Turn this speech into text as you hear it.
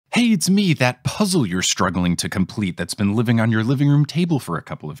Hey, it's me, that puzzle you're struggling to complete that's been living on your living room table for a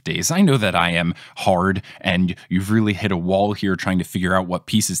couple of days. I know that I am hard and you've really hit a wall here trying to figure out what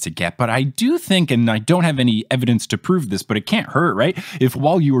pieces to get, but I do think, and I don't have any evidence to prove this, but it can't hurt, right? If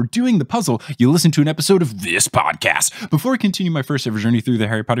while you are doing the puzzle, you listen to an episode of this podcast. Before I continue my first ever journey through the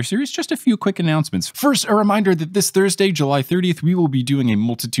Harry Potter series, just a few quick announcements. First, a reminder that this Thursday, July 30th, we will be doing a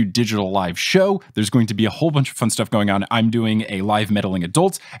Multitude Digital Live show. There's going to be a whole bunch of fun stuff going on. I'm doing a live meddling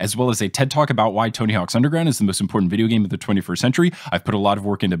adults, as well as a TED Talk about why Tony Hawk's Underground is the most important video game of the 21st century. I've put a lot of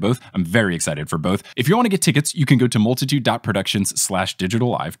work into both. I'm very excited for both. If you want to get tickets, you can go to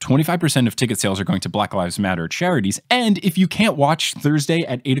multitude.productions/DigitalLive. 25% of ticket sales are going to Black Lives Matter charities. And if you can't watch Thursday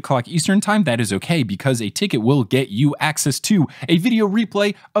at 8 o'clock Eastern time, that is okay, because a ticket will get you access to a video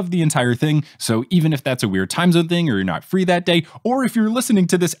replay of the entire thing. So even if that's a weird time zone thing, or you're not free that day, or if you're listening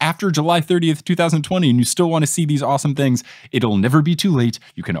to this after July 30th, 2020, and you still want to see these awesome things, it'll never be too late.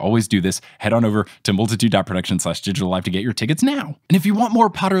 You can always do this. Head on over to multitude.productions/DigitalLive to get your tickets now. And if you want more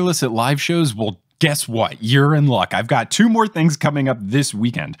Potterless at live shows, well, guess what? You're in luck. I've got two more things coming up this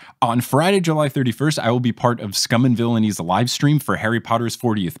weekend. On Friday, July 31st, I will be part of Scum and Villainies live stream for Harry Potter's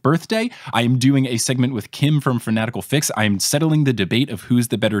 40th birthday. I am doing a segment with Kim from Fanatical Fix. I am settling the debate of who's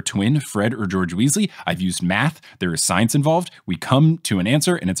the better twin, Fred or George Weasley. I've used math. There is science involved. We come to an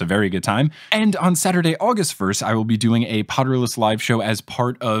answer, and it's a very good time. And on Saturday, August 1st, I will be doing a Potterless live show as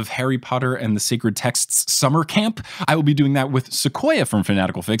part of Harry Potter and the Sacred Texts summer camp. I will be doing that with Sequoia from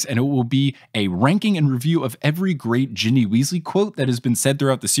Fanatical Fix, and it will be a ranking and review of every great Ginny Weasley quote that has been said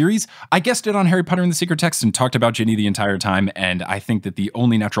throughout the series. I guessed it on Harry Potter and the Sacred Text and talked about Ginny the entire time, and I think that the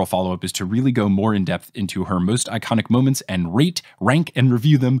only natural follow-up is to really go more in depth into her most iconic moments and rate, rank, and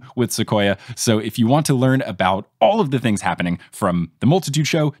review them with Sequoia. So if you want to learn about all of the things happening from the Multitude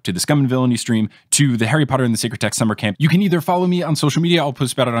show to the Scum and Villainy stream to the Harry Potter and the Sacred Text summer camp, you can either follow me on social media. I'll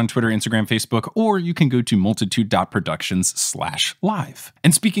post about it on Twitter, Instagram, Facebook, or you can go to multitude.productions/live.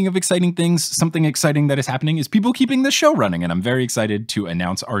 And speaking of exciting things, something exciting that is happening is people keeping the show running, and I'm very excited to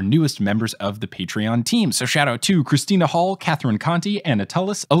announce our newest members of the Patreon team. So shout out to Christina Hall, Catherine Conti, Anna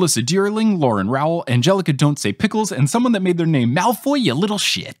Tullis, Alyssa Deerling, Lauren Rowell, Angelica Don't Say Pickles, and someone that made their name Malfoy, you little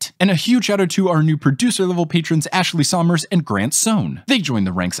shit. And a huge shout out to our new producer level patrons, Ashley Sommers and Grant Sohn. They join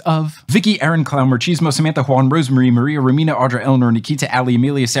the ranks of Vicky, Aaron, Clown, Machismo, Samantha, Juan, Rosemary, Maria, Romina, Audra, Eleanor, Nikita, Ali,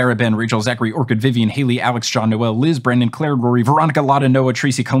 Amelia, Sarah, Ben, Rachel, Zachary, Orchid, Vivian, Haley, Alex, John, Noel, Liz, Brandon, Claire, Rory, Veronica, Lotta, Noah,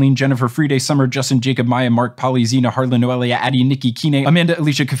 Tracy, Colleen, Jennifer, Friday, Summer, Justin, Jacob, Maya, Mark, Polly, Zena, Harlan, Noelia, Addie, Nikki, Kine, Amanda,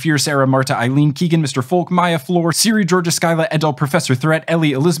 Alicia, Kafir, Sarah, Marta, Eileen, Keegan, Mr. Folk, Maya, Floor, Siri, Georgia, Skyla, Edel, Professor Threat,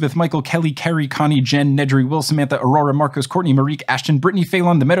 Ellie, Elizabeth, Michael, Kelly, Carrie, Connie, Jen, Nedry, Will, Samantha, Aurora, Marcos, Courtney, Marique, Ashton, Brittany,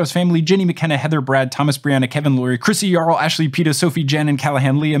 Phelan, The Meadows Family, Jenny, McKenna, Heather, Brad, Thomas, Brianna, Kevin, Lori, Chrissy, Jarl, Ashley, Peta, Sophie, Jen, and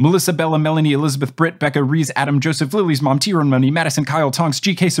Callahan, Leah, Melissa, Bella, Melanie, Elizabeth, Britt, Becca, Reese, Adam, Joseph, Lily's mom, Tyrone Money, Madison, Kyle, Tonks,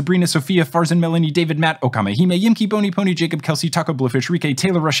 GK, Sabrina, Sophia, Farzan, Melanie, David, Matt, Okama, Hime, Yimki, Boney, Pony, Jacob, Kelsey, Taco, Bluefish, Rike,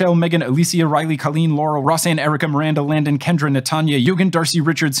 Taylor, Rochelle, Megan, Alicia, Riley, Colleen, Laurel, Rossanne, Erica, Miranda, Landon, Kendra, Natanya, Yogan, Darcy,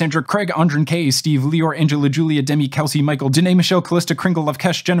 Richard, Sandra, Craig, Andren K, Steve, Leor, Angela, Julia, Demi, Kelsey, Michael, Danae, Michelle, Callista, Kringle,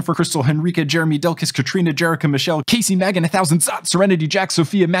 Lovekesh, Jennifer, Crystal, Henrika, Jeremy, Delkis, Katrina, Jerica, Michelle, Casey, Megan, 1000 Zot, Serenity, Jack,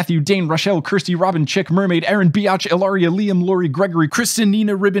 Sophia, Matthew, Dane, Rochelle, Kirsty, Robin, Chick, Mermaid, Aaron, Biatch, Ilaria, Liam, Lori, Gregory, Kristen,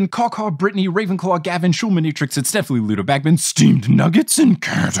 Nina, Ribbon, Caw, Brittany, Ravenclaw, Gavin, Schulmanatrix, it's definitely Ludo Bagman, Steamed Nuggets, and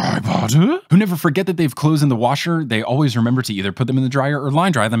Can't I Potter, who never forget that they've clothes in the washer. They always remember to either put them in the dryer or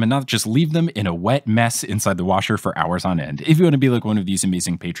line dry them and not just leave them in a wet mess inside the washer for hours on end. If you want to be like one of these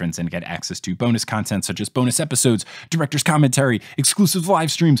amazing patrons and get access to bonus content such as bonus episodes, director's commentary, exclusive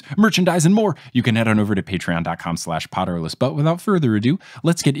live streams, merchandise, and more, you can head on over to patreon.com/Potterless. But without further ado,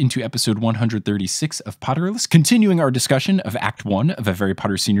 let's get into episode 136 of Potterless, continuing our discussion of Act 1 of A Harry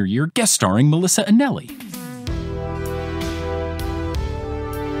Potter Senior Year, guest starring Melissa Anelli.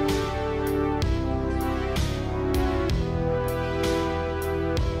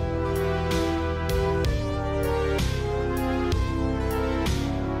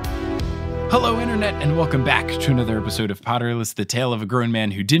 Hello, Internet, and welcome back to another episode of Potterless, the tale of a grown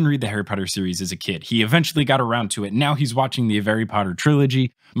man who didn't read the Harry Potter series as a kid. He eventually got around to it. Now he's watching the Harry Potter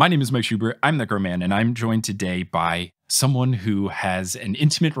trilogy. My name is Mike Schubert. I'm that grown man, and I'm joined today by someone who has an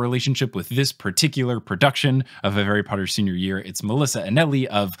intimate relationship with this particular production of A Harry Potter Senior Year. It's Melissa Anelli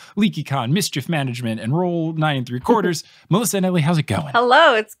of LeakyCon, Mischief Management, and Roll 9 3/4. Melissa Anelli, how's it going?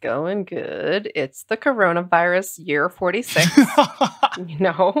 Hello, it's going good. It's the coronavirus year 46. You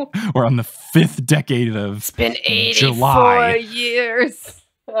know, we're on the 5th decade of it's been 84 July. years.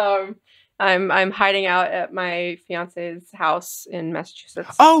 I'm hiding out at my fiance's house in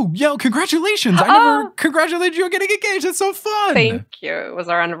Massachusetts. Oh, yo, congratulations. I never congratulated you on getting engaged. It's so fun. Thank you. It was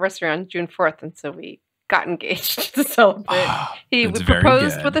our anniversary on June 4th, and so we got engaged to celebrate. He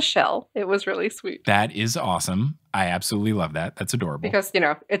proposed with a shell. It was really sweet. That is awesome. I absolutely love that. That's adorable. Because,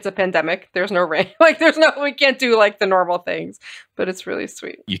 it's a pandemic. There's no ring. We can't do the normal things, but it's really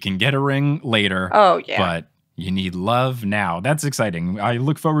sweet. You can get a ring later. Oh, yeah. But you need love now. That's exciting. I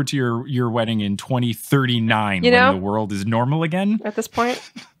look forward to your wedding in 2039 when the world is normal again. At this point,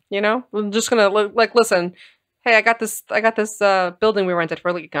 I'm just going to listen. Hey, I got this building we rented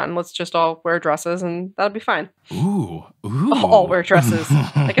for LeakyCon. Let's just all wear dresses and that'll be fine. Ooh. All wear dresses.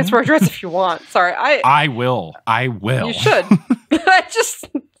 I guess wear a dress if you want. Sorry. I will. You should.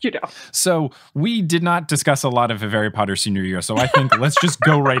 So we did not discuss a lot of a Harry Potter senior year, so I think let's just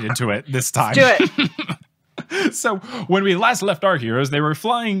go right into it this time. Do it. So when we last left our heroes, they were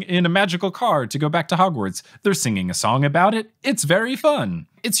flying in a magical car to go back to Hogwarts. They're singing a song about it. It's very fun.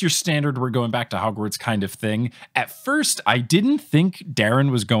 It's your standard we're going back to Hogwarts kind of thing. At first, I didn't think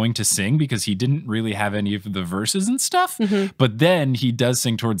Darren was going to sing because he didn't really have any of the verses and stuff. Mm-hmm. But then he does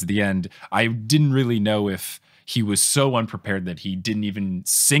sing towards the end. I didn't really know if he was so unprepared that he didn't even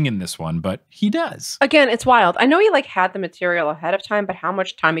sing in this one, but he does. Again, it's wild. I know he had the material ahead of time, but how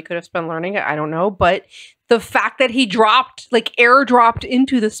much time he could have spent learning it, I don't know. But the fact that he airdropped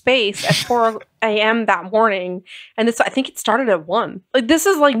into the space at 4 a.m. that morning, and I think it started at 1. This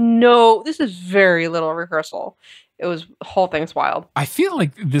is very little rehearsal. The whole thing's wild. I feel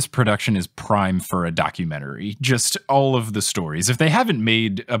like this production is prime for a documentary. Just all of the stories. If they haven't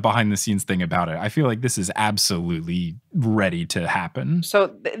made a behind the scenes thing about it, I feel like this is absolutely ready to happen.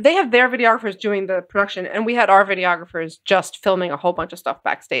 So they have their videographers doing the production, and we had our videographers just filming a whole bunch of stuff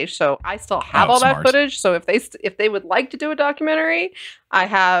backstage. So I still have all that footage. So if they would like to do a documentary, I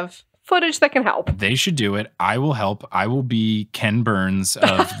have footage that can help. They should do it. I will help. I will be Ken Burns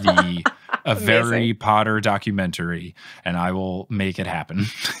of the a Harry Potter documentary, and I will make it happen.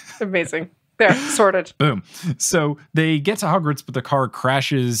 Amazing. There, sorted. Boom. So they get to Hogwarts, but the car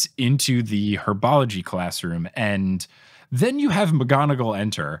crashes into the herbology classroom, and then you have McGonagall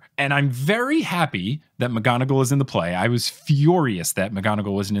enter, and I'm very happy that McGonagall is in the play. I was furious that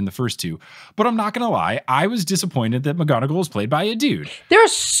McGonagall wasn't in the first two, but I'm not going to lie. I was disappointed that McGonagall was played by a dude.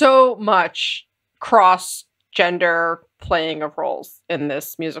 There's so much cross-gender playing of roles in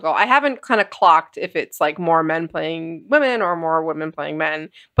this musical. I haven't kind of clocked if it's more men playing women or more women playing men,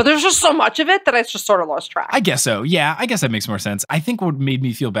 but there's just so much of it that I just sort of lost track. I guess so. Yeah, I guess that makes more sense. I think what made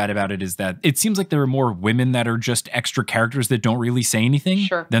me feel bad about it is that it seems like there are more women that are just extra characters that don't really say anything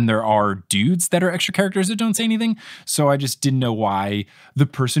than there are dudes that are extra characters that don't say anything. So I just didn't know why the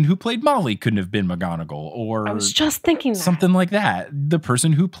person who played Molly couldn't have been McGonagall, or I was just thinking something like that. The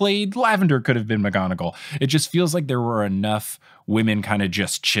person who played Lavender could have been McGonagall. It just feels like there were enough women kind of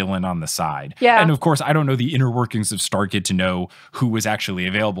just chilling on the side. Yeah. And of course, I don't know the inner workings of StarKid to know who was actually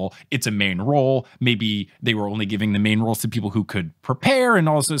available. It's a main role. Maybe they were only giving the main roles to people who could prepare. And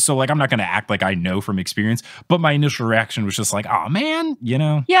also, so I'm not going to act like I know from experience, but my initial reaction was just oh man,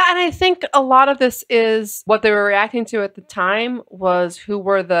 Yeah. And I think a lot of this is what they were reacting to at the time was who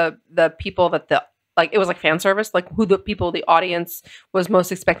were the people that it was fan service, who the audience was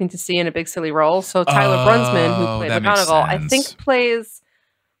most expecting to see in a big silly role. So Tyler Brunsman, who played McGonagall,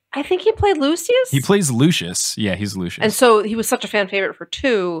 I think he played Lucius. He plays Lucius. Yeah, he's Lucius. And so he was such a fan favorite for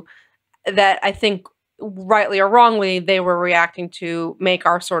 2 that I think, rightly or wrongly, they were reacting to make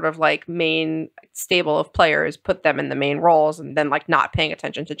our sort of main stable of players, put them in the main roles, and then not paying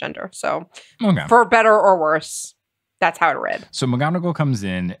attention to gender. So for better or worse, that's how it read. So McGonagall comes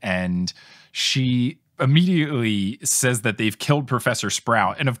in and she immediately says that they've killed Professor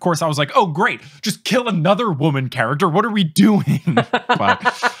Sprout. And of course I was like, oh, great. Just kill another woman character. What are we doing?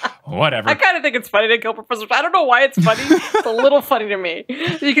 But whatever. I kind of think it's funny to kill Professor Sprout. I don't know why it's funny. It's a little funny to me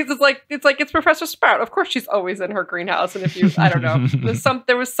because it's Professor Sprout. Of course she's always in her greenhouse. And I don't know,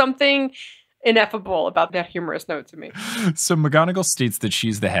 there was something ineffable about that humorous note to me. So McGonagall states that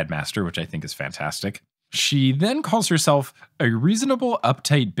she's the headmaster, which I think is fantastic. She then calls herself a reasonable,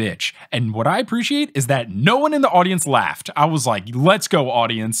 uptight bitch. And what I appreciate is that no one in the audience laughed. I was like, let's go,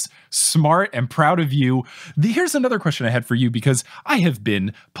 audience. Smart and proud of you. Here's another question I had for you, because I have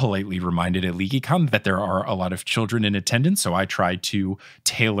been politely reminded at LeakyCon that there are a lot of children in attendance. So I try to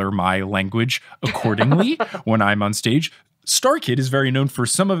tailor my language accordingly when I'm on stage. StarKid is very known for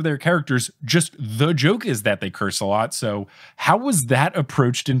some of their characters. Just the joke is that they curse a lot. So how was that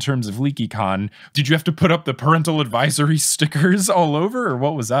approached in terms of LeakyCon? Did you have to put up the parental advisory stickers all over, or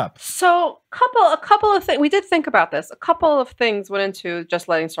what was up? So a couple of things. We did think about this. A couple of things went into just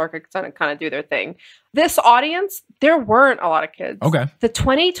letting StarKid kind of do their thing. This audience, there weren't a lot of kids. Okay. The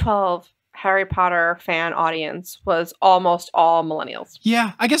 2012 Harry Potter fan audience was almost all millennials.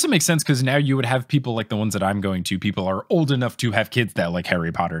 Yeah, I guess it makes sense because now you would have people like the ones that I'm going to. People are old enough to have kids that like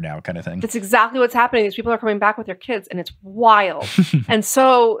Harry Potter now, kind of thing. That's exactly what's happening. These people are coming back with their kids, and it's wild. And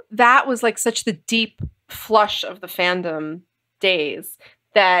so that was like such the deep flush of the fandom days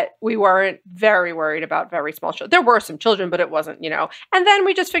that we weren't very worried about very small children. There were some children, but it wasn't, And then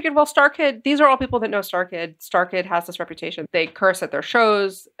we just figured, well, StarKid, these are all people that know StarKid. StarKid has this reputation. They curse at their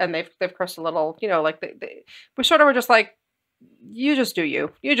shows, and they've cursed a little, like we sort of were just like, you just do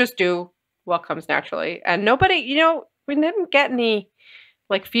you. You just do what comes naturally. And nobody, we didn't get any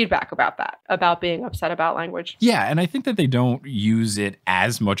like feedback about that, about being upset about language. Yeah, and I think that they don't use it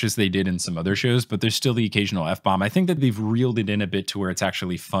as much as they did in some other shows, but there's still the occasional F-bomb. I think that they've reeled it in a bit to where it's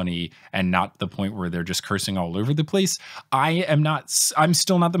actually funny and not the point where they're just cursing all over the place. I'm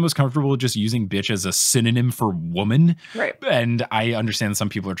still not the most comfortable just using bitch as a synonym for woman. Right. And I understand some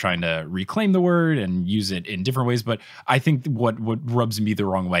people are trying to reclaim the word and use it in different ways, but I think what rubs me the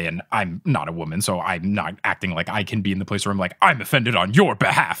wrong way, and I'm not a woman, so I'm not acting like I can be in the place where I'm like, I'm offended on your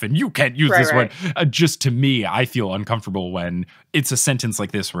behalf and you can't use this word. Just to me, I feel uncomfortable when it's a sentence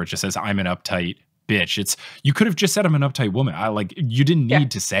like this where it just says I'm an uptight bitch. You could have just said I'm an uptight woman. You didn't need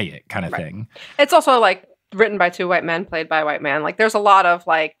to say it, kind of thing. It's also like written by two white men, played by a white man. Like there's a lot of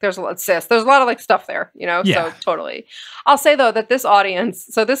there's a lot of like stuff there, So totally. I'll say though that this audience,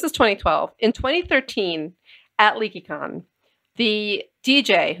 so this is 2012. In 2013 at LeakyCon, the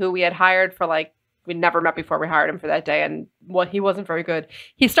DJ who we had hired for we never met before, we hired him for that day, and he wasn't very good.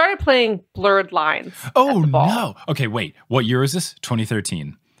 He started playing Blurred Lines. Oh, no. Okay, wait. What year is this?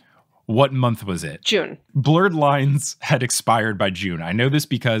 2013. What month was it? June. Blurred Lines had expired by June. I know this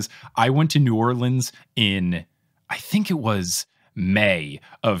because I went to New Orleans in, I think it was May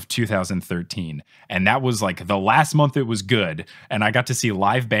of 2013. And that was like the last month it was good. And I got to see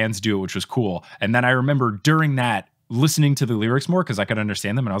live bands do it, which was cool. And then I remember during that, listening to the lyrics more because I could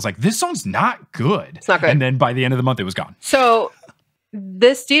understand them. And I was like, this song's not good. It's not good. And then by the end of the month, it was gone. So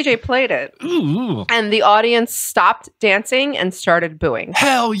this DJ played it. Ooh. And the audience stopped dancing and started booing.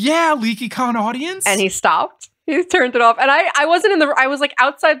 Hell yeah, LeakyCon audience. And he stopped. He turned it off. And I wasn't I was like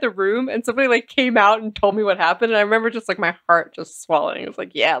outside the room and somebody like came out and told me what happened. And I remember just like my heart just swallowing. It was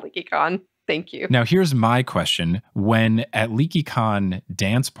like, yeah, LeakyCon. Thank you. Now, here's my question. When at LeakyCon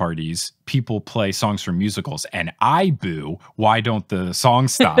dance parties, people play songs from musicals and I boo, why don't the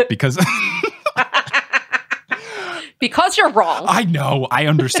songs stop? Because... Because you're wrong. I know. I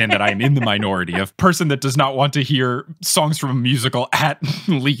understand that I'm in the minority of person that does not want to hear songs from a musical at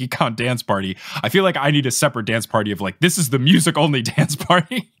LeakyCon dance party. I feel like I need a separate dance party of like, this is the music-only dance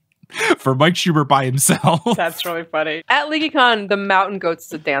party. For Mike Schubert by himself. That's really funny. At LeakyCon, the Mountain Goats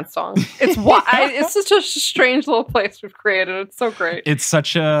is a dance song. It's it's such a strange little place we've created. It's so great. It's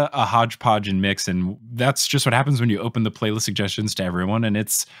such a hodgepodge and mix, and that's just what happens when you open the playlist suggestions to everyone, and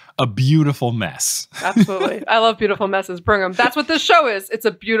it's a beautiful mess. Absolutely. I love beautiful messes. Bring them. That's what this show is. It's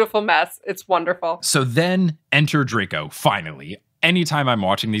a beautiful mess. It's wonderful. So then enter Draco, finally. Anytime I'm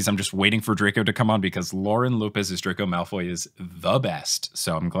watching these, I'm just waiting for Draco to come on because Lauren Lopez as Draco Malfoy is the best.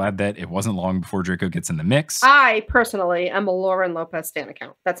 So I'm glad that it wasn't long before Draco gets in the mix. I personally am a Lauren Lopez Stan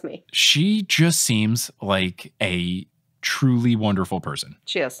account. That's me. She just seems like a truly wonderful person.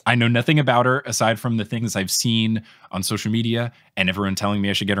 She is. I know nothing about her aside from the things I've seen on social media and everyone telling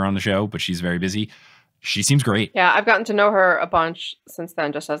me I should get her on the show, but she's very busy. She seems great. Yeah, I've gotten to know her a bunch since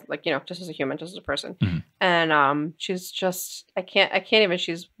then, just as just as a human, just as a person. Mm-hmm. And she's just, I can't even,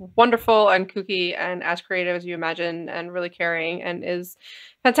 she's wonderful and kooky and as creative as you imagine and really caring and is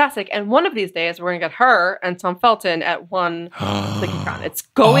fantastic. And one of these days we're going to get her and Tom Felton at one LeakyCon. It's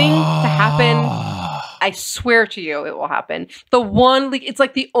going to happen. I swear to you, it will happen. It's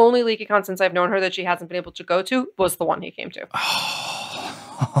like the only LeakyCon since I've known her that she hasn't been able to go to was the one he came to.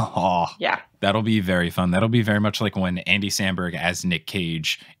 Yeah. That'll be very fun. That'll be very much like when Andy Samberg as Nick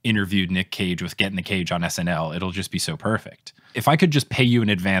Cage interviewed Nick Cage with Get in the Cage on SNL. It'll just be so perfect. If I could just pay you in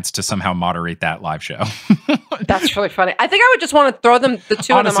advance to somehow moderate that live show. That's really funny. I think I would just want to throw the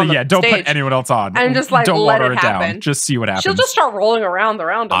two of them on the stage. Don't put anyone else on. And just like don't let water it happen. Down. Just see what happens. She'll just start rolling around them.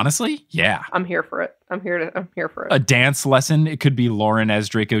 Honestly, yeah. I'm here for it. I'm here for it. A dance lesson. It could be Lauren as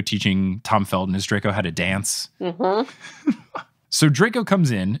Draco teaching Tom Felton as Draco how to dance. Mm-hmm. So Draco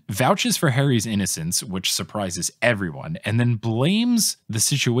comes in, vouches for Harry's innocence, which surprises everyone, and then blames the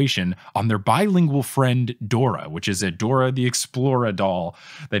situation on their bilingual friend Dora, which is a Dora the Explorer doll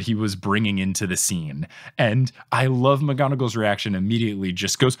that he was bringing into the scene. And I love McGonagall's reaction immediately,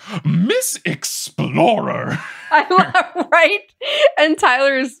 just goes, Miss Explorer! I love, right? And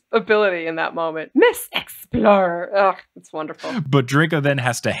Tyler's ability in that moment, Miss Explorer. explorer. Ugh, it's wonderful. But Draco then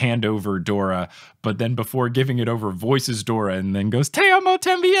has to hand over Dora, but then before giving it over, voices Dora and then goes, "Te amo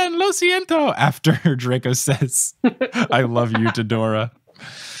también, lo siento," after Draco says, "I love you" to Dora.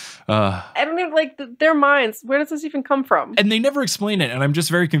 I don't even like their minds. Where does this even come from? And they never explain it, and I'm just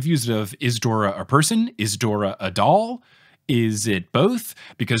very confused of, is Dora a person? Is Dora a doll? Is it both?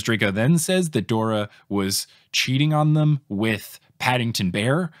 Because Draco then says that Dora was cheating on them with Paddington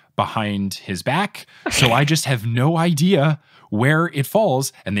Bear behind his back. So I just have no idea where it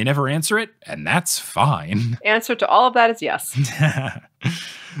falls, and they never answer it, and that's fine. Answer to all of that is yes.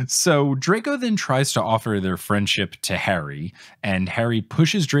 So Draco then tries to offer their friendship to Harry, and Harry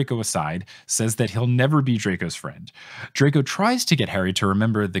pushes Draco aside, says that he'll never be Draco's friend. Draco tries to get Harry to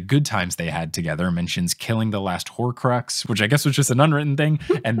remember the good times they had together, mentions killing the last Horcrux, which I guess was just an unwritten thing,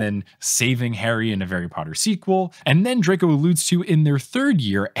 and then saving Harry in a Harry Potter sequel. And then Draco alludes to, in their third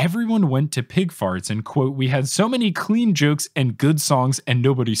year, everyone went to pig farts and, quote, "We had so many clean jokes and good songs and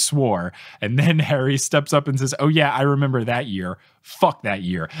nobody swore." And then Harry steps up and says, "Oh yeah, I remember that year. Fuck that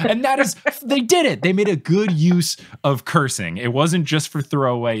year." And that is, they did it. They made a good use of cursing. It wasn't just for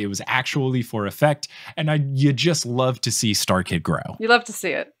throwaway. It was actually for effect. And you just love to see Star Kid grow. You love to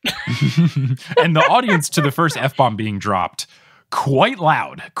see it. And the audience to the first F-bomb being dropped, quite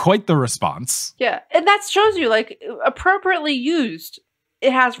loud, quite the response. Yeah. And that shows you, like, appropriately used,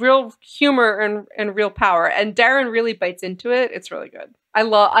 it has real humor and real power. And Darren really bites into it. It's really good. I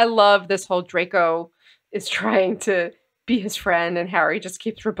love this whole Draco is trying to be his friend and Harry just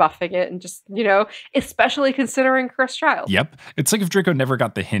keeps rebuffing it and just, especially considering Cursed Child. Yep. It's like if Draco never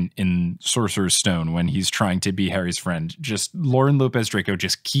got the hint in Sorcerer's Stone when he's trying to be Harry's friend. Just Lauren Lopez Draco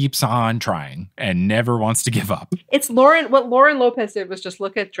just keeps on trying and never wants to give up. What Lauren Lopez did was just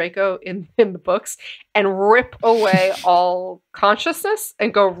look at Draco in the books and rip away all consciousness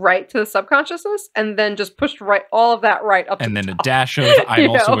and go right to the subconsciousness and then just pushed all of that right up and to then the a top. dash of "I'm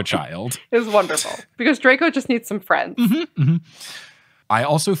also a child." It was wonderful because Draco just needs some friends. I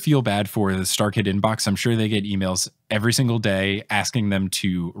also feel bad for the Star Kid inbox. I'm sure they get emails every single day asking them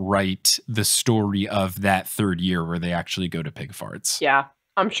to write the story of that third year where they actually go to pig farts. Yeah,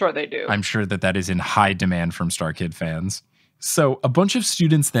 I'm sure they do. I'm sure that is in high demand from Star Kid fans. So a bunch of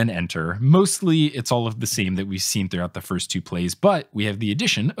students then enter. Mostly it's all of the same that we've seen throughout the first two plays, but we have the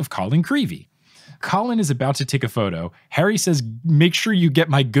addition of Colin Creevey. Colin is about to take a photo. Harry says, "Make sure you get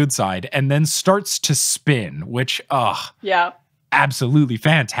my good side," and then starts to spin, which, yeah. Absolutely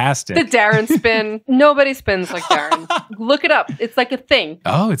fantastic. The Darren spin. Nobody spins like Darren. Look it up. It's like a thing.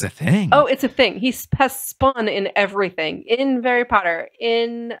 Oh, it's a thing. Oh, it's a thing. He has spun in everything. In Harry Potter,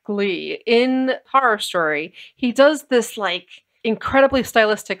 in Glee, in Horror Story. He does this like incredibly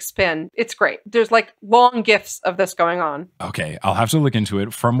stylistic spin. It's great. There's like long gifs of this going on. Okay, I'll have to look into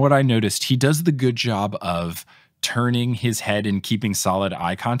it. From what I noticed, he does the good job of turning his head and keeping solid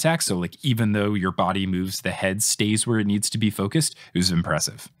eye contact. So like even though your body moves, the head stays where it needs to be focused. It was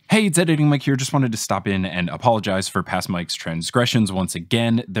impressive. Hey, it's Editing Mike here. Just wanted to stop in and apologize for past Mike's transgressions once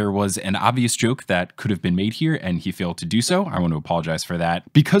again. There was an obvious joke that could have been made here and he failed to do so. I want to apologize for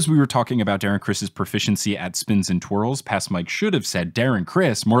that. Because we were talking about Darren Chris's proficiency at spins and twirls, past Mike should have said Darren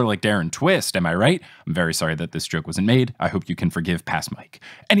Chris, more like Darren Twist. Am I right? I'm very sorry that this joke wasn't made. I hope you can forgive past Mike.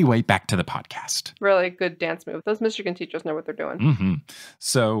 Anyway, back to the podcast. Really good dance move. Those Michigan teachers know what they're doing.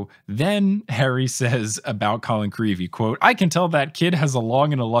 So then Harry says about Colin Creevey, quote, "I can tell that kid has a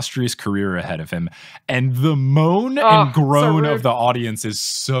long and illustrious career ahead of him." And the moan and groan of the audience is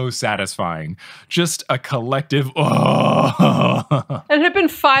so satisfying. Just a collective, oh. And it had been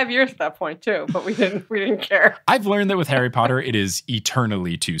 5 years at that point too, but we didn't care. I've learned that with Harry Potter, it is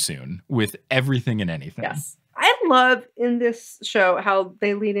eternally too soon with everything and anything. Yes. I love in this show how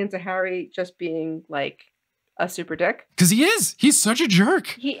they lean into Harry just being like a super dick. Because he is. He's such a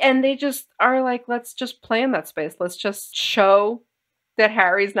jerk. And they just are like, let's just play in that space. Let's just show that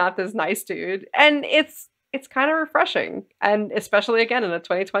Harry's not this nice dude. And it's kind of refreshing. And especially again in a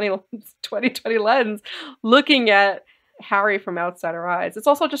 2020 lens, looking at Harry from outsider eyes. It's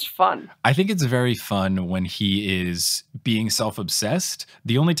also just fun. I think it's very fun when he is being self-obsessed.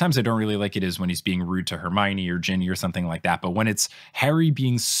 The only times I don't really like it is when he's being rude to Hermione or Ginny or something like that. But when it's Harry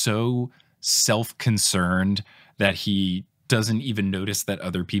being so self-concerned that he doesn't even notice that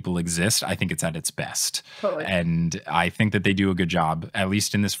other people exist, I think it's at its best. Totally. And I think that they do a good job, at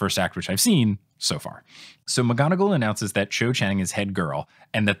least in this first act, which I've seen so far. So McGonagall announces that Cho Chang is head girl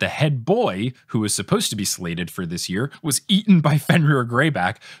and that the head boy, who was supposed to be slated for this year, was eaten by Fenrir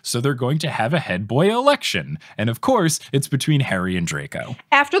Greyback, so they're going to have a head boy election. And of course, it's between Harry and Draco.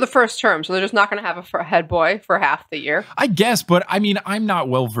 After the first term, so they're just not going to have a head boy for half the year. I guess, but I mean, I'm not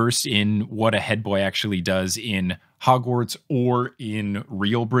well versed in what a head boy actually does in Hogwarts or in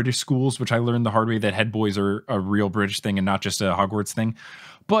real British schools, which I learned the hard way that head boys are a real British thing and not just a Hogwarts thing.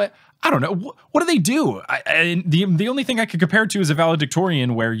 But I don't know. What do they do? The only thing I could compare it to is a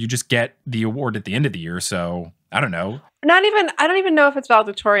valedictorian where you just get the award at the end of the year. So I don't know. I don't even know if it's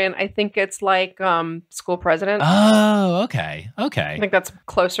valedictorian. I think it's like school president. Oh, okay. I think that's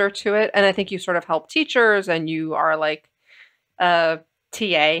closer to it. And I think you sort of help teachers and you are like a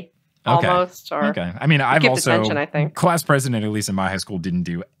TA almost. Or okay. I mean, I've also, detention, I think. Class president, at least in my high school, didn't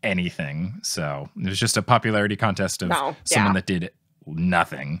do anything. So it was just a popularity contest of someone that did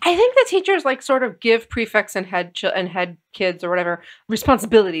nothing. I think the teachers like sort of give prefects and head kids or whatever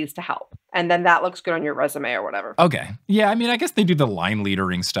responsibilities to help. And then that looks good on your resume or whatever. Okay. Yeah, I mean, I guess they do the line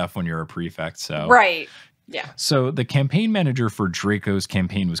leadering stuff when you're a prefect, so. Right. Yeah. So the campaign manager for Draco's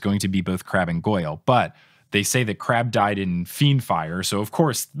campaign was going to be both Crabbe and Goyle, but they say that Crabbe died in Fiendfire, so of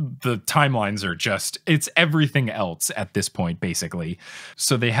course the timelines are just, it's everything else at this point, basically.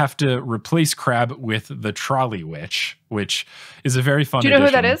 So they have to replace Crabbe with the Trolley Witch, which is a very fun Do you know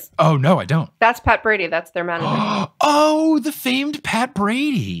addition. who that is? Oh, no, I don't. That's Pat Brady. That's their manager. Oh, the famed Pat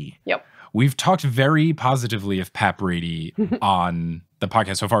Brady. Yep. We've talked very positively of Pat Brady on the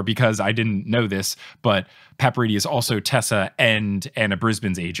podcast so far because I didn't know this, but Pat Brady is also Tessa and Anna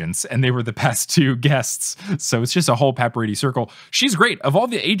Brisbane's agents, and they were the past two guests. So it's just a whole Pat Brady circle. She's great. Of all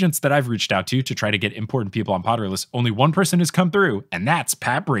the agents that I've reached out to try to get important people on Potterless, only one person has come through, and that's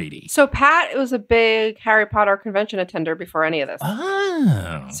Pat Brady. So Pat was a big Harry Potter convention attender before any of this.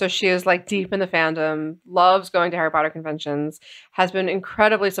 Oh. So she is like deep in the fandom, loves going to Harry Potter conventions, has been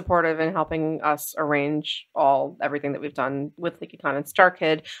incredibly supportive in helping us arrange everything that we've done with LeakyCon and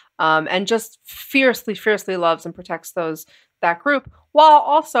StarKid, and just fiercely loves and protects that group while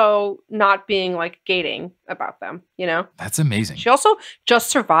also not being like gating about them, you know? That's amazing. She also just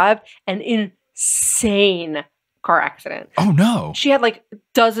survived an insane car accident. Oh no. She had like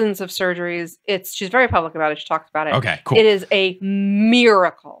dozens of surgeries. She's very public about it. She talks about it. Okay, cool. It is a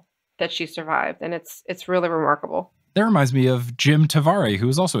miracle that she survived, and it's really remarkable. That reminds me of Jim Tavare, who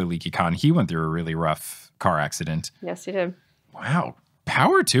was also at LeakyCon. He went through a really rough car accident. Yes, he did. Wow.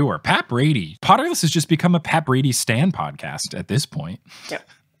 Power to her. Pat Brady. Potterless has just become a Pat Brady Stan podcast at this point.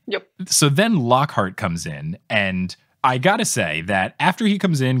 Yep. So then Lockhart comes in, and I gotta say that after he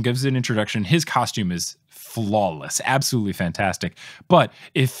comes in, gives an introduction, his costume is flawless, absolutely fantastic. But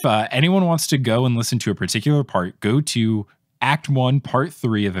if anyone wants to go and listen to a particular part, go to Act 1, Part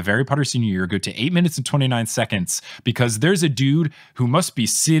 3 of A Harry Potter Senior Year, go to 8 minutes and 29 seconds, because there's a dude who must be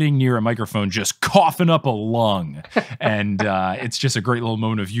sitting near a microphone just coughing up a lung. And it's just a great little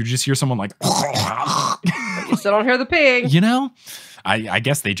moment of you just hear someone like... You still don't hear the peeing. You know? I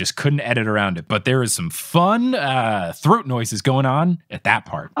guess they just couldn't edit around it. But there is some fun throat noises going on at that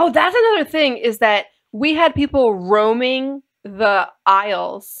part. Oh, that's another thing, is that we had people roaming the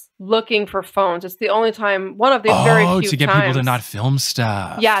aisles looking for phones. It's the only time, one of the very few to get times. people to not film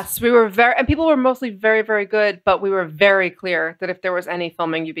stuff. Yes, and people were mostly very, very good, but we were very clear that if there was any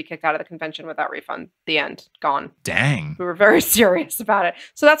filming, you'd be kicked out of the convention without refund. The end. Gone. Dang. We were very serious about it.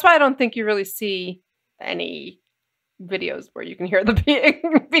 So that's why I don't think you really see any videos where you can hear the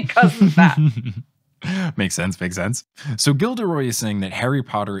peeing because of that. Makes sense. So Gilderoy is saying that Harry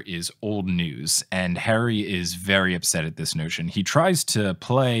Potter is old news, and Harry is very upset at this notion. He tries to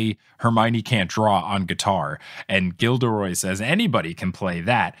play Hermione Can't Draw on guitar, and Gilderoy says anybody can play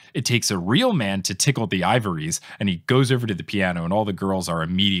that. It takes a real man to tickle the ivories, and he goes over to the piano, and all the girls are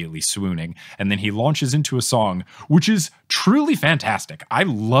immediately swooning, and then he launches into a song, which is truly fantastic. I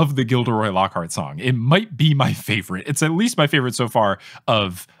love the Gilderoy Lockhart song. It might be my favorite. It's at least my favorite so far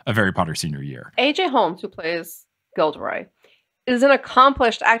of A Harry Potter Senior Year. AJ Holmes, who plays Gilderoy, is an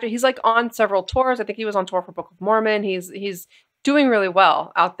accomplished actor. He's like on several tours. I think he was on tour for Book of Mormon. He's doing really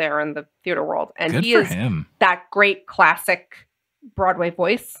well out there in the theater world. And Good he for is him. That great classic Broadway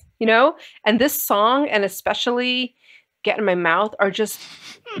voice, you know? And this song, and especially Get in My Mouth, are just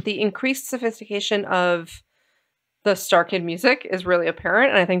the increased sophistication of the StarKid music is really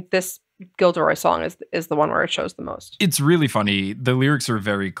apparent. And I think this Gilderoy song is the one where it shows the most. It's really funny. The lyrics are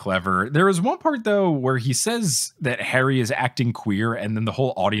very clever. There is one part, though, where he says that Harry is acting queer, and then the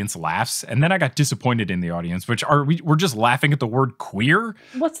whole audience laughs. And then I got disappointed in the audience, which we're just laughing at the word queer?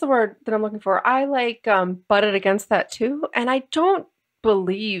 What's the word that I'm looking for? I butted against that too. And I don't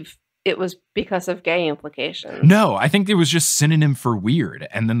believe it was because of gay implications. No, I think it was just synonym for weird.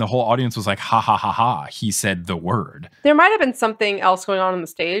 And then the whole audience was like, ha, ha, ha, ha. He said the word. There might have been something else going on the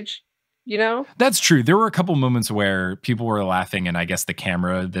stage, you know? That's true. There were a couple moments where people were laughing, and I guess the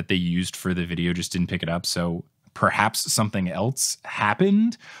camera that they used for the video just didn't pick it up. So perhaps something else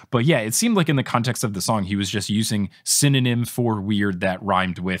happened. But yeah, it seemed like in the context of the song, he was just using synonym for weird that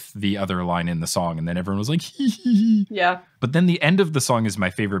rhymed with the other line in the song. And then everyone was like, hee hee hee. Yeah. But then the end of the song is my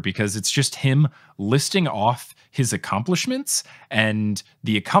favorite because it's just him listing off his accomplishments, and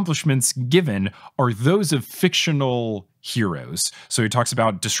the accomplishments given are those of fictional heroes. So he talks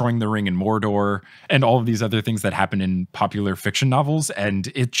about destroying the ring in Mordor and all of these other things that happen in popular fiction novels. And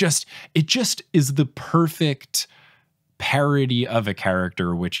it just is the perfect parody of a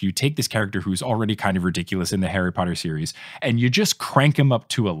character, which you take this character who's already kind of ridiculous in the Harry Potter series, and you just crank him up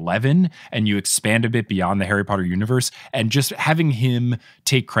to 11, and you expand a bit beyond the Harry Potter universe, and just having him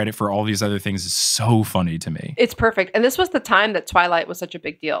take credit for all these other things is so funny to me. It's perfect. And this was the time that Twilight was such a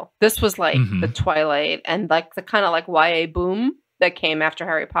big deal. This was like the Twilight and like the kind of like YA boom that came after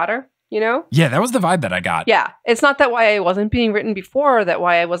Harry Potter. You know? Yeah, that was the vibe that I got. Yeah. It's not that YA wasn't being written before, or that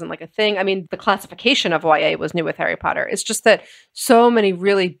YA wasn't like a thing. I mean, the classification of YA was new with Harry Potter. It's just that so many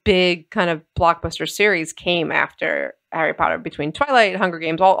really big kind of blockbuster series came after Harry Potter, between Twilight, Hunger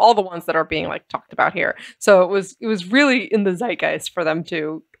Games, all the ones that are being like talked about here. So it was really in the zeitgeist for them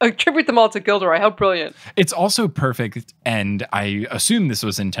to attribute them all to Gilderoy. How brilliant. It's also perfect, and I assume this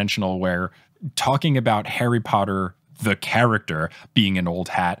was intentional, where talking about Harry Potter, the character, being an old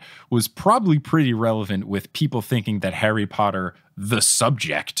hat was probably pretty relevant with people thinking that Harry Potter, the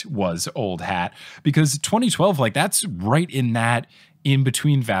subject, was old hat, because 2012, like, that's right in that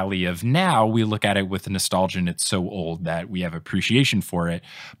in-between valley of now we look at it with nostalgia and it's so old that we have appreciation for it.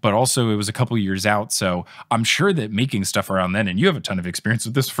 But also it was a couple years out, so I'm sure that making stuff around then, and you have a ton of experience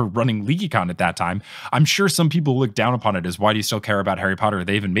with this for running LeakyCon at that time, I'm sure some people look down upon it as, why do you still care about Harry Potter?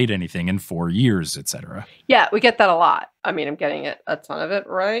 They haven't made anything in 4 years, etc. Yeah, we get that a lot. I mean, I'm getting a ton of it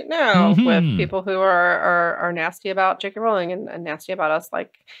right now with people who are nasty about J.K. Rowling and nasty about us.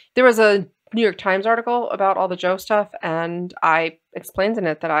 Like, there was a New York Times article about all the Joe stuff, and I explained in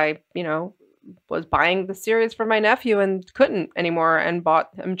it that I, was buying the series for my nephew and couldn't anymore, and bought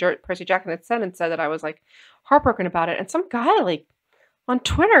him Percy Jackson instead, and said that I was like heartbroken about it. And some guy like on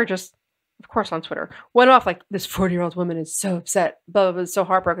Twitter, of course on Twitter, went off like, this 40-year-old woman is so upset, blah, blah, blah, so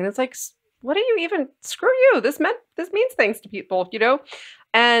heartbroken. It's like, what do you even, screw you. This means things to people,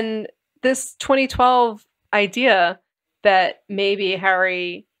 And this 2012 idea that maybe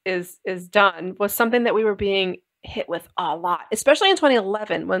Harry is done was something that we were being hit with a lot, especially in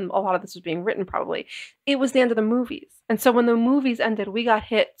 2011 when a lot of this was being written. Probably it was the end of the movies, and so when the movies ended, we got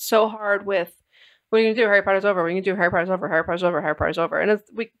hit so hard with, what are you gonna do? Harry Potter's over. What are you gonna do? Harry Potter's over. Harry Potter's over. Harry Potter's over. And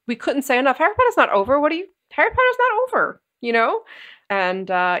we couldn't say enough. Harry Potter's not over. Harry Potter's not over. And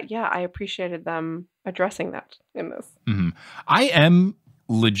yeah, I appreciated them addressing that in this. I am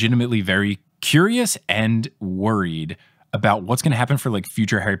legitimately very curious and worried about what's going to happen for like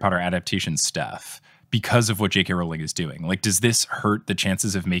future Harry Potter adaptation stuff because of what J.K. Rowling is doing. Like, does this hurt the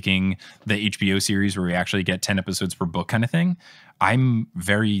chances of making the HBO series where we actually get 10 episodes per book kind of thing? I'm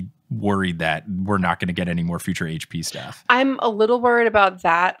very worried that we're not going to get any more future HP stuff. I'm a little worried about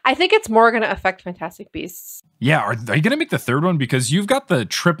that. I think it's more going to affect Fantastic Beasts. Yeah, are you going to make the third one? Because you've got the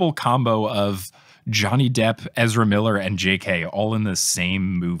triple combo of Johnny Depp, Ezra Miller, and J.K. all in the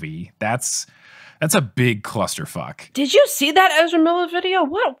same movie. That's a big clusterfuck. Did you see that Ezra Miller video?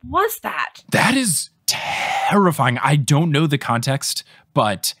 What was that? That is terrifying. I don't know the context,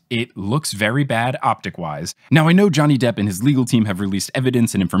 but it looks very bad optic-wise. Now, I know Johnny Depp and his legal team have released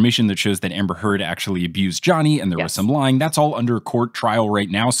evidence and information that shows that Amber Heard actually abused Johnny and there was some lying. That's all under court trial right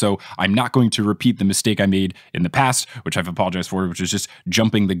now, so I'm not going to repeat the mistake I made in the past, which I've apologized for, which is just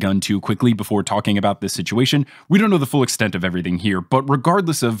jumping the gun too quickly before talking about this situation. We don't know the full extent of everything here, but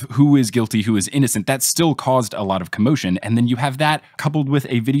regardless of who is guilty, who is innocent, that still caused a lot of commotion. And then you have that coupled with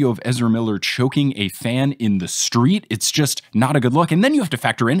a video of Ezra Miller choking a fan in the street. It's just not a good look. And then you have to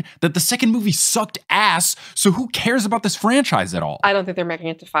factor in that the second movie sucked ass, so who cares about this franchise at all? I don't think they're making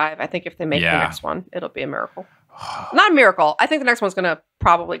it to 5. I think if they make the next one, it'll be a miracle. Not a miracle. I think the next one's going to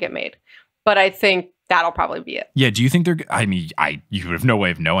probably get made, but I think that'll probably be it. Yeah, do you think you have no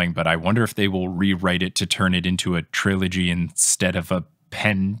way of knowing, but I wonder if they will rewrite it to turn it into a trilogy instead of a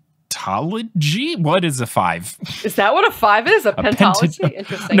pentatology. pentology? What is a 5? Is that what a 5 is? A pentology?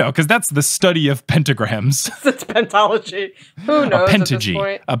 Interesting. No, because that's the study of pentagrams. It's pentology. Who knows? A pentagy.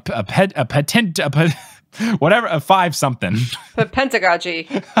 Whatever, a 5 something. A pedagogy.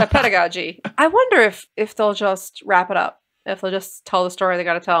 A pedagogy. I wonder if they'll just wrap it up. If they'll just tell the story they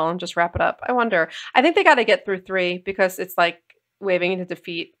got to tell and just wrap it up. I wonder. I think they got to get through 3 because it's like waving into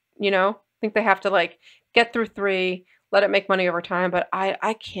defeat, you know? I think they have to like get through 3, let it make money over time, but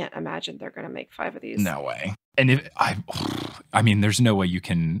I can't imagine they're going to make 5 of these. No way. And if I mean, there's no way you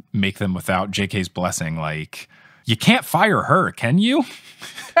can make them without JK's blessing. Like, you can't fire her, can you?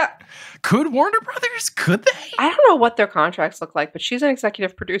 Could Warner Brothers? Could they? I don't know what their contracts look like, but she's an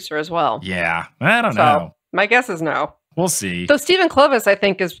executive producer as well. Yeah, I don't know. My guess is no. We'll see. Though Stephen Clovis, I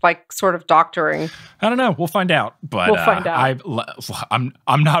think, is like sort of doctoring. I don't know. We'll find out. But we'll find out.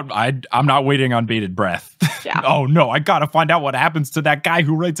 I'm not waiting on bated breath. Yeah. Oh no, I gotta find out what happens to that guy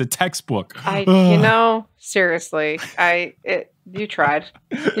who writes a textbook. You know, seriously, you tried.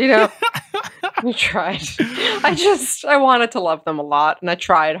 You know, you tried. I wanted to love them a lot, and I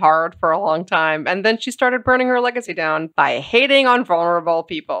tried hard for a long time. And then she started burning her legacy down by hating on vulnerable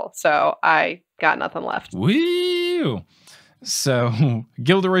people. So I got nothing left. Woo! So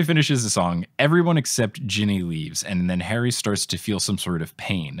Gilderoy finishes the song. Everyone except Ginny leaves, and then Harry starts to feel some sort of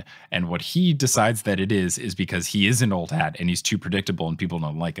pain. And what he decides that it is because he is an old hat and he's too predictable and people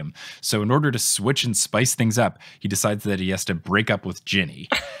don't like him. So in order to switch and spice things up, he decides that he has to break up with Ginny.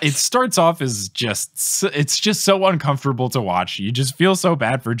 It starts off as it's just so uncomfortable to watch. You just feel so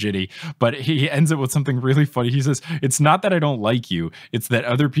bad for Ginny, but he ends it with something really funny. He says, "It's not that I don't like you, it's that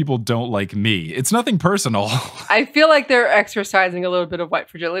other people don't like me. It's nothing personal." I feel like they're exercising a little bit of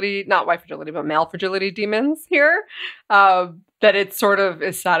not white fragility, but male fragility demons here. That it sort of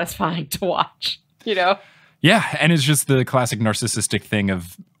is satisfying to watch, you know? Yeah, and it's just the classic narcissistic thing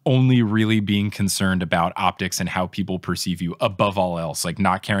of only really being concerned about optics and how people perceive you above all else, like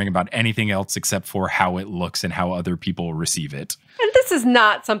not caring about anything else except for how it looks and how other people receive it. And this is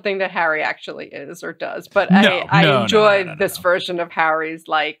not something that Harry actually is or does, but I enjoy this version of Harry's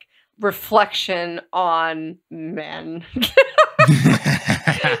like reflection on men.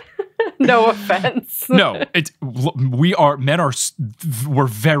 No offense. No, we're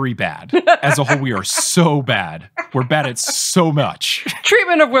very bad. As a whole, we are so bad. We're bad at so much.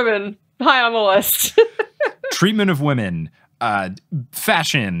 Treatment of women, high on the list. Treatment of women,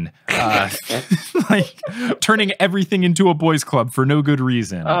 fashion, like turning everything into a boys club for no good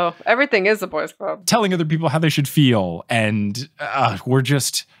reason. Oh, everything is a boys club. Telling other people how they should feel. And we're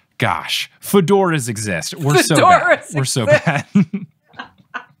just, gosh, fedoras exist. We're so bad. We're so bad.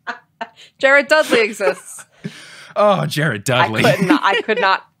 Jared Dudley exists. Oh, Jared Dudley. I couldn't.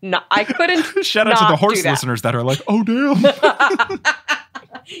 Shout out to the horse listeners that are like, oh, damn.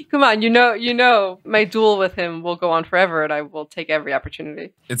 Come on, you know, my duel with him will go on forever, and I will take every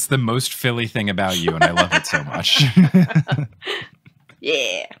opportunity. It's the most Philly thing about you, and I love it so much.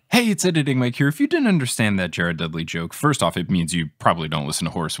 Yeah. Hey, it's Editing Mike here. If you didn't understand that Jared Dudley joke, first off, it means you probably don't listen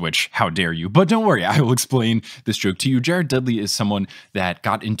to Horse, which, how dare you? But don't worry, I will explain this joke to you. Jared Dudley is someone that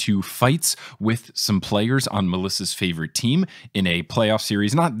got into fights with some players on Melissa's favorite team in a playoff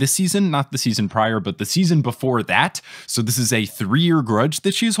series. Not this season, not the season prior, but the season before that. So this is a 3-year grudge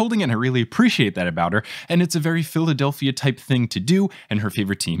that she's holding, and I really appreciate that about her. And it's a very Philadelphia type thing to do, and her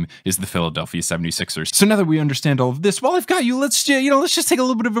favorite team is the Philadelphia 76ers. So now that we understand all of this, while I've got you, let's just take a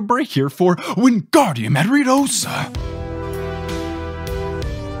little bit of a break here for Wingardium Adridosa.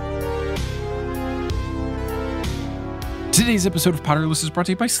 Today's episode of Potterless is brought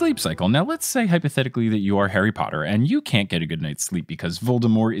to you by SleepCycle. Now, let's say hypothetically that you are Harry Potter and you can't get a good night's sleep because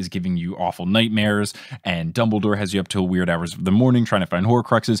Voldemort is giving you awful nightmares and Dumbledore has you up till weird hours of the morning trying to find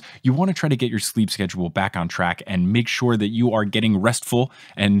Horcruxes. You want to try to get your sleep schedule back on track and make sure that you are getting restful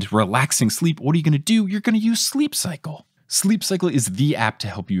and relaxing sleep. What are you going to do? You're going to use SleepCycle. SleepCycle is the app to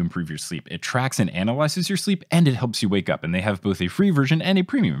help you improve your sleep. It tracks and analyzes your sleep, and it helps you wake up, and they have both a free version and a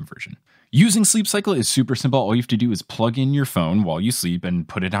premium version. Using SleepCycle is super simple. All you have to do is plug in your phone while you sleep and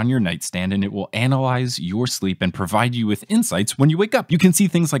put it on your nightstand, and it will analyze your sleep and provide you with insights when you wake up. You can see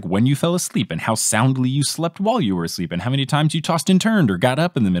things like when you fell asleep and how soundly you slept while you were asleep and how many times you tossed and turned or got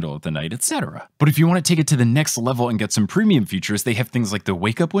up in the middle of the night, etc. But if you want to take it to the next level and get some premium features, they have things like the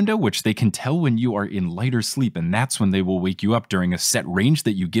wake up window, which they can tell when you are in lighter sleep, and that's when they will wake you up during a set range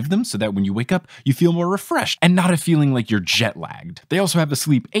that you give them so that when you wake up, you feel more refreshed and not a feeling like you're jet lagged. They also have a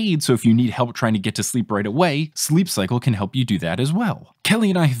sleep aid, so if you need help trying to get to sleep right away, SleepCycle can help you do that as well.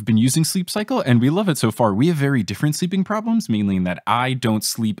 Kelly and I have been using SleepCycle and we love it so far. We have very different sleeping problems, mainly in that I don't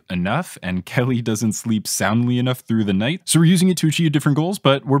sleep enough and Kelly doesn't sleep soundly enough through the night. So we're using it to achieve different goals,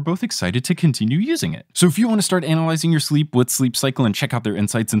 but we're both excited to continue using it. So if you want to start analyzing your sleep with SleepCycle and check out their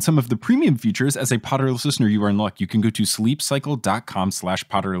insights and some of the premium features, as a Potterless listener, you are in luck. You can go to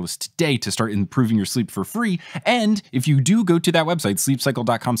sleepcycle.com/Potterless today to start improving your sleep for free. And if you do go to that website,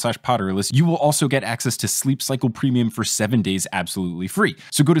 sleepcycle.com/Potterless, you will also get access to SleepCycle Premium for 7 days absolutely free.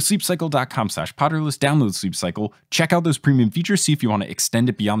 So go to sleepcycle.com/Potterless, download SleepCycle, check out those premium features, see if you want to extend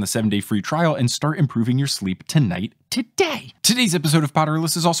it beyond the 7-day free trial, and start improving your sleep tonight. Today. Today's episode of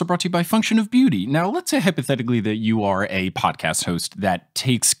Potterless is also brought to you by Function of Beauty. Now, let's say hypothetically that you are a podcast host that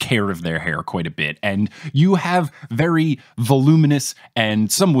takes care of their hair quite a bit, and you have very voluminous and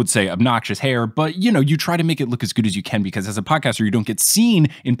some would say obnoxious hair, but you try to make it look as good as you can because as a podcaster, you don't get seen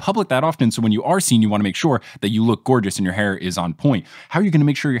in public that often. So when you are seen, you want to make sure that you look gorgeous and your hair is on point. How are you going to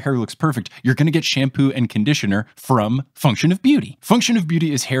make sure your hair looks perfect? You're going to get shampoo and conditioner from Function of Beauty. Function of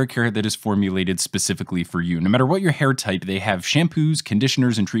Beauty is hair care that is formulated specifically for you. No matter what your hair type, they have shampoos,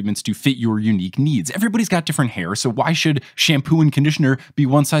 conditioners, and treatments to fit your unique needs. Everybody's got different hair, so why should shampoo and conditioner be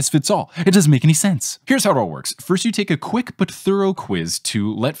one size fits all? It doesn't make any sense. Here's how it all works. First, you take a quick but thorough quiz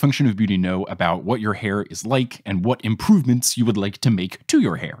to let Function of Beauty know about what your hair is like and what improvements you would like to make to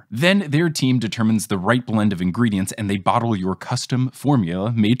your hair. Then their team determines the right blend of ingredients and they bottle your custom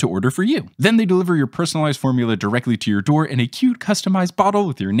formula made to order for you. Then they deliver your personalized formula directly to your door in a cute customized bottle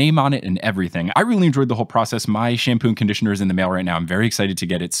with your name on it and everything. I really enjoyed the whole process. My shampoo and conditioner is in the mail right now. I'm very excited to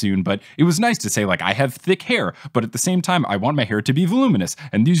get it soon, but it was nice to say I have thick hair, but at the same time, I want my hair to be voluminous,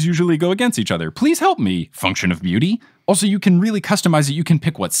 and these usually go against each other. Please help me, Function of Beauty. Also, you can really customize it. You can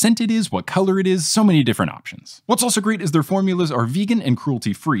pick what scent it is, what color it is, so many different options. What's also great is their formulas are vegan and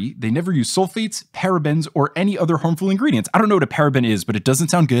cruelty-free. They never use sulfates, parabens, or any other harmful ingredients. I don't know what a paraben is, but it doesn't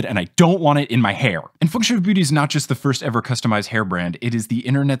sound good, and I don't want it in my hair. And Function of Beauty is not just the first ever customized hair brand. It is the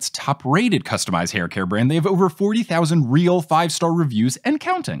internet's top-rated customized hair care brand. They have over 40,000 real 5-star reviews and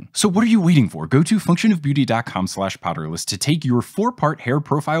counting. So what are you waiting for? Go to functionofbeauty.com/Potterless to take your 4-part hair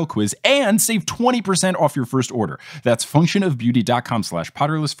profile quiz and save 20% off your first order. That's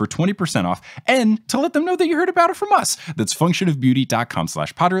functionofbeauty.com/Potterless for 20% off and to let them know that you heard about it from us. That's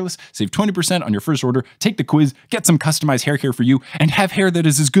functionofbeauty.com/Potterless. Save 20% on your first order, take the quiz, get some customized hair care for you, and have hair that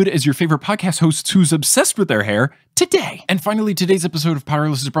is as good as your favorite podcast hosts who's obsessed with their hair today. And finally, today's episode of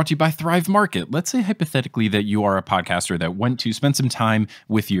Potterless is brought to you by Thrive Market. Let's say hypothetically that you are a podcaster that went to spend some time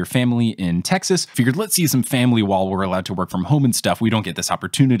with your family in Texas, figured let's see some family while we're allowed to work from home and stuff. We don't get this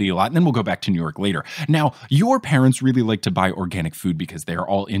opportunity a lot, and then we'll go back to New York later. Now, your parents really like to buy organic food because they're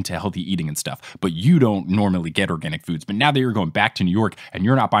all into healthy eating and stuff, but you don't normally get organic foods. But now that you're going back to New York and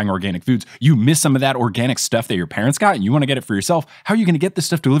you're not buying organic foods, you miss some of that organic stuff that your parents got and you want to get it for yourself. How are you going to get this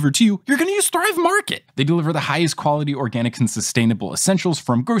stuff delivered to you? You're going to use Thrive Market. They deliver the highest quality organic and sustainable essentials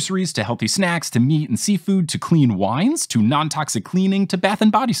from groceries to healthy snacks to meat and seafood to clean wines to non-toxic cleaning to bath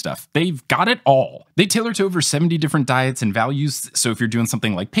and body stuff. They've got it all. They tailor to over 70 different diets and values. So if you're doing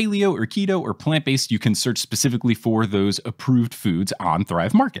something like paleo or keto or plant-based, you can search specifically for those approved foods on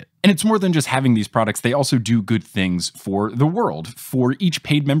Thrive Market. And it's more than just having these products. They also do good things for the world. For each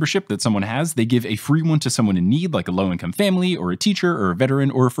paid membership that someone has, they give a free one to someone in need, like a low-income family or a teacher or a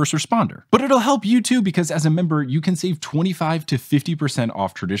veteran or a first responder. But it'll help you too, because as a member, you can save 25 to 50%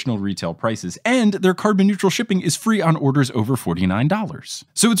 off traditional retail prices, and their carbon neutral shipping is free on orders over $49.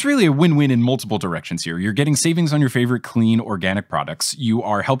 So it's really a win-win in multiple directions here. You're getting savings on your favorite clean organic products. You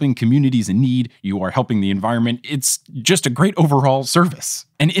are helping communities in need. You are helping the environment. It's just a great overall service.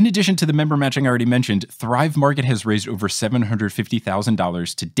 And in addition to the member matching I already mentioned, Thrive Market has raised over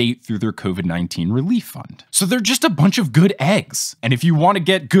 $750,000 to date through their COVID-19 relief fund. So they're just a bunch of good eggs. And if you want to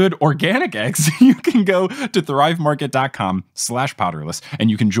get good organic eggs, you can go to thrivemarket.com/Potterless and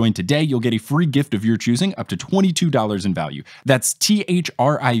you can join today. You'll get a free gift of your choosing up to $22 in value. That's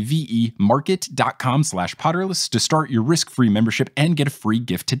THRIVE market.com/Potterless to start your risk-free membership and get a free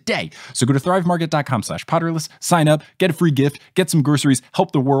gift today. So go to thrivemarket.com/Potterless, sign up, get a free gift, get some groceries, help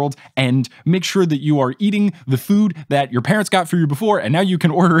the world, and make sure that you are eating the food that your parents got for you before, and now you can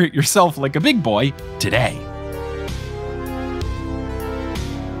order it yourself like a big boy today.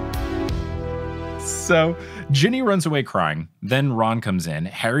 So Ginny runs away crying. Then Ron comes in.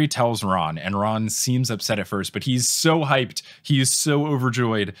 Harry tells Ron, and Ron seems upset at first, but he's so hyped. He is so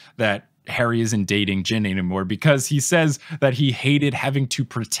overjoyed that Harry isn't dating Ginny anymore because he says that he hated having to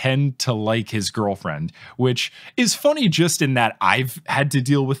pretend to like his girlfriend, which is funny just in that I've had to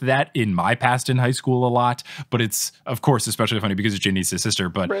deal with that in my past in high school a lot. But it's, of course, especially funny because Ginny's his sister,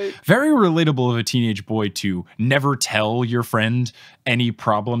 but very relatable of a teenage boy to never tell your friend any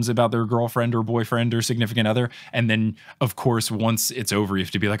problems about their girlfriend or boyfriend or significant other. And then, of course, once it's over, you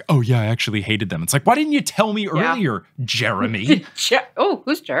have to be like, oh, yeah, I actually hated them. It's like, why didn't you tell me earlier, Jeremy?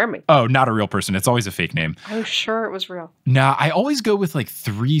 Who's Jeremy? Oh, not a real person. It's always a fake name. I'm sure it was real. Nah, I always go with like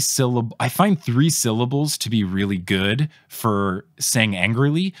 3 syllables. I find 3 syllables to be really good for saying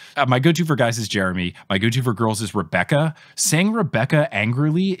angrily. My go-to for guys is Jeremy. My go-to for girls is Rebecca. Saying Rebecca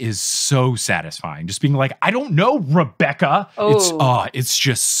angrily is so satisfying. Just being like, I don't know, Rebecca. It's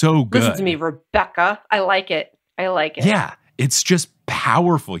just so good. Listen to me, Rebecca. I like it. Yeah, it's just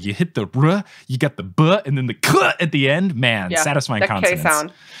powerful. You hit the r, you got the b, and then the k at the end. Man, satisfying consonants. K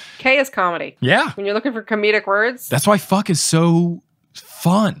sound. K is comedy. Yeah. When you're looking for comedic words. That's why fuck is so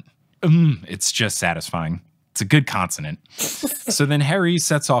fun. It's just satisfying. It's a good consonant. So then Harry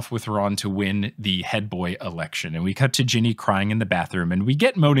sets off with Ron to win the head boy election. And we cut to Ginny crying in the bathroom. And we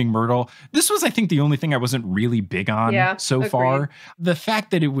get Moaning Myrtle. This was, I think, the only thing I wasn't really big on so far. The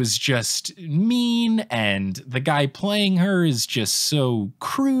fact that it was just mean and the guy playing her is just so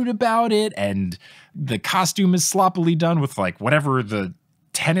crude about it. And the costume is sloppily done with like whatever the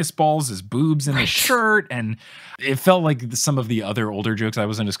tennis balls as boobs in the shirt, and it felt like some of the other older jokes I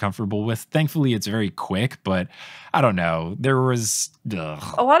wasn't as comfortable with. Thankfully, it's very quick, but I don't know. There was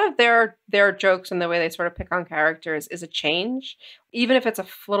a lot of their jokes and the way they sort of pick on characters is a change. Even if it's a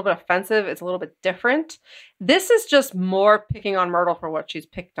little bit offensive, it's a little bit different. This is just more picking on Myrtle for what she's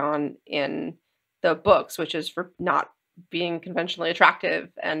picked on in the books, which is for not being conventionally attractive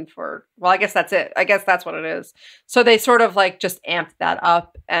and for, well, I guess that's it. I guess that's what it is. So they sort of like just amped that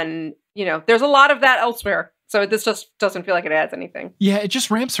up, and you know, there's a lot of that elsewhere. So this just doesn't feel like it adds anything. Yeah, it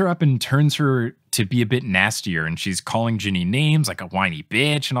just ramps her up and turns her to be a bit nastier. And she's calling Ginny names like a whiny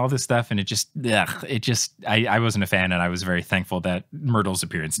bitch and all this stuff. And I wasn't a fan. And I was very thankful that Myrtle's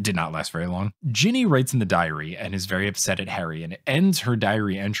appearance did not last very long. Ginny writes in the diary and is very upset at Harry and ends her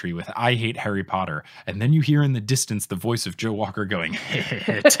diary entry with, I hate Harry Potter. And then you hear in the distance the voice of Joe Walker going,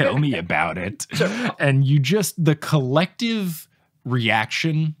 tell me about it. And the collective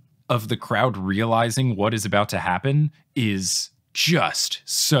reaction of the crowd realizing what is about to happen is just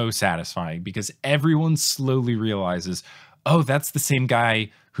so satisfying because everyone slowly realizes, oh, that's the same guy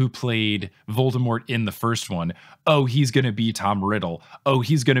who played Voldemort in the first one. Oh, he's going to be Tom Riddle. Oh,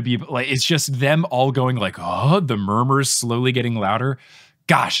 he's going to be like, it's just them all going like, oh, the murmurs slowly getting louder.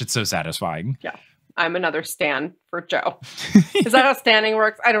 Gosh, it's so satisfying. Yeah. I'm another stan for Joe. Is that how standing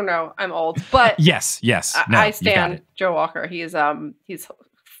works? I don't know. I'm old, but yes. No, I stan Joe Walker. He's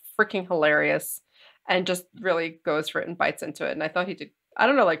freaking hilarious and just really goes for it and bites into it. And I thought he did, I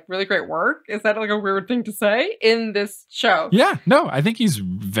don't know, like really great work. Is that like a weird thing to say in this show? Yeah, no, I think he's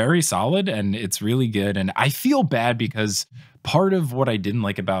very solid and it's really good. And I feel bad because part of what I didn't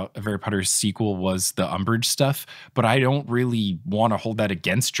like about Harry Potter's sequel was the Umbridge stuff, but I don't really want to hold that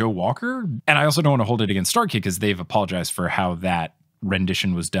against Joe Walker. And I also don't want to hold it against Starkey because they've apologized for how that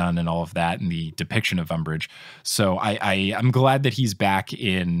rendition was done and all of that and the depiction of Umbridge. So I'm glad that he's back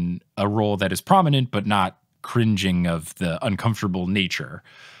in a role that is prominent but not cringing of the uncomfortable nature.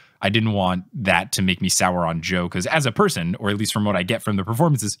 I didn't want that to make me sour on Joe because as a person, or at least from what I get from the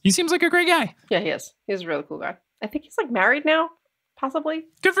performances, he seems like a great guy. Yeah, he is. He's a really cool guy. I think he's like married now, possibly.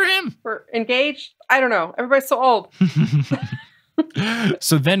 Good for him. Or engaged. I don't know. Everybody's so old.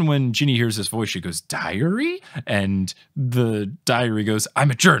 So then when Ginny hears his voice, she goes, diary? And the diary goes, I'm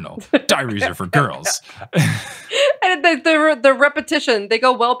a journal. Diaries are for girls. And the repetition, they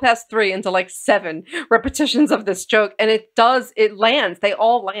go well past 3 into like 7 repetitions of this joke. And it lands. They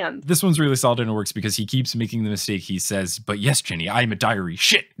all land. This one's really solid and it works because he keeps making the mistake. He says, but yes, Ginny, I'm a diary.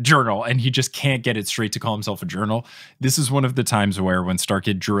 Shit, journal. And he just can't get it straight to call himself a journal. This is one of the times where when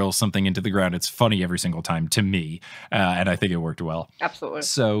Starkid drills something into the ground, it's funny every single time to me. And I think it worked well. Absolutely.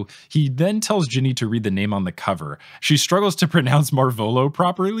 So he then tells Ginny to read the name on the cover. She struggles to pronounce Marvolo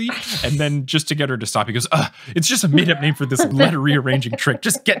properly. And then just to get her to stop, he goes, it's just a made-up name for this letter rearranging trick.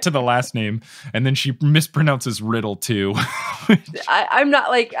 Just get to the last name. And then she mispronounces Riddle too. I'm not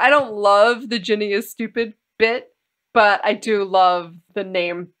like, I don't love the Ginny is stupid bit, but I do love the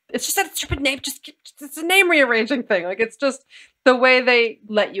name. It's just that stupid name. It's a name rearranging thing. Like, it's just the way they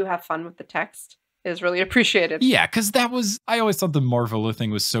let you have fun with the text is really appreciated. Yeah, because I always thought the Marvolo thing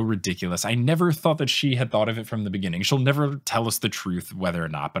was so ridiculous. I never thought that she had thought of it from the beginning. She'll never tell us the truth whether or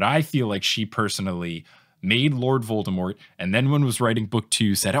not, but I feel like she personally made Lord Voldemort, and then when was writing book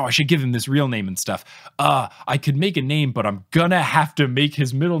 2 said, oh, I should give him this real name and stuff. I could make a name, but I'm gonna have to make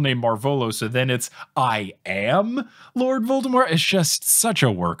his middle name Marvolo, so then it's I am Lord Voldemort. It's just such a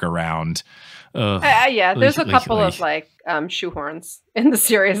workaround. Yeah, there's a couple of shoehorns in the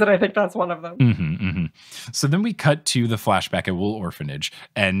series, and I think that's one of them. So then we cut to the flashback at Wool Orphanage,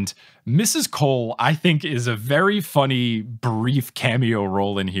 and Mrs. Cole, I think, is a very funny, brief cameo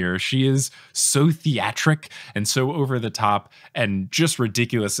role in here. She is so theatric and so over the top and just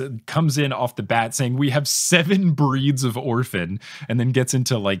ridiculous. It comes in off the bat saying we have 7 breeds of orphan, and then gets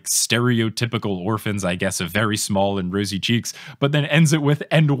into like stereotypical orphans, I guess, of very small and rosy cheeks, but then ends it with,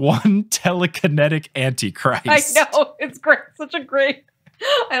 and one telekinetic antichrist. I know, it's great. Such a great,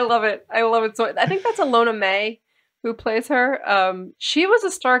 I love it. I love it. So I think that's Alona May who plays her. She was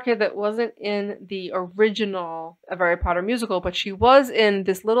a star kid that wasn't in the original Harry Potter musical, but she was in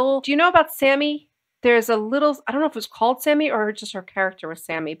this little, do you know about Sammy? There's a little, I don't know if it was called Sammy or just her character was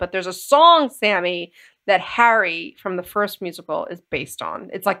Sammy, but there's a song, Sammy, that Harry from the first musical is based on.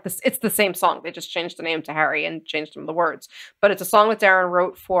 It's like this, it's the same song. They just changed the name to Harry and changed them the words. But it's a song that Darren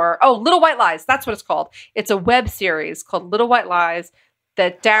wrote for, Little White Lies. That's what it's called. It's a web series called Little White Lies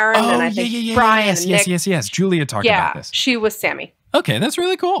that Darren and I think Brian and Nick. Yes. Julia talked about this. She was Sammy. Okay, that's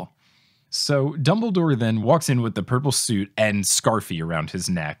really cool. So Dumbledore then walks in with the purple suit and scarfy around his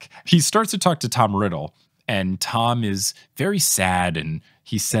neck. He starts to talk to Tom Riddle, and Tom is very sad, and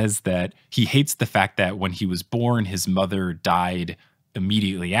he says that he hates the fact that when he was born, his mother died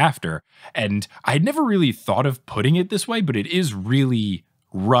immediately after. And I'd never really thought of putting it this way, but it is really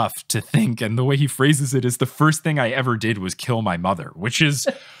rough to think. And the way he phrases it is, the first thing I ever did was kill my mother, which is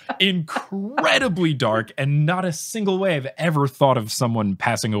incredibly dark and not a single way I've ever thought of someone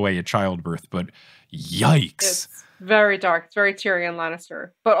passing away at childbirth. But yikes. It's very dark. It's very Tyrion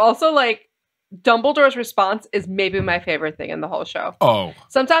Lannister. But also, like, Dumbledore's response is maybe my favorite thing in the whole show. Oh.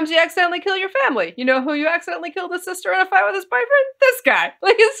 Sometimes you accidentally kill your family. You know who you accidentally killed his sister in a fight with his boyfriend? This guy.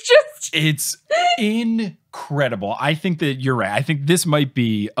 Like, it's just... It's incredible. I think that you're right. I think this might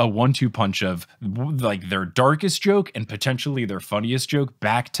be a 1-2 punch of, like, their darkest joke and potentially their funniest joke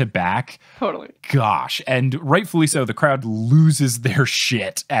back to back. Totally. Gosh. And rightfully so, the crowd loses their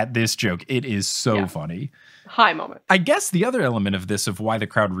shit at this joke. It is so funny. High moment. I guess the other element of this, of why the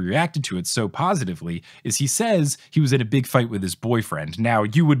crowd reacted to it so positively, is he says he was in a big fight with his boyfriend. Now,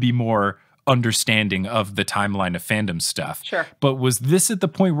 you would be more understanding of the timeline of fandom stuff. Sure. But was this at the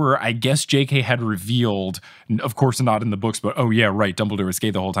point where I guess JK had revealed, of course not in the books, but oh yeah, right, Dumbledore was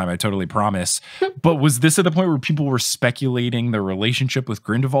gay the whole time, I totally promise. But was this at the point where people were speculating the relationship with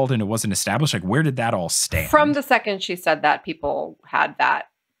Grindelwald and it wasn't established? Like, where did that all stand? From the second she said that, people had that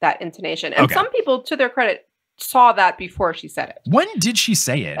intonation. And some people, to their credit, saw that before she said it. When did she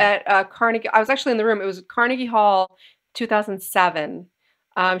say it? At Carnegie. I was actually in the room. It was Carnegie Hall, 2007.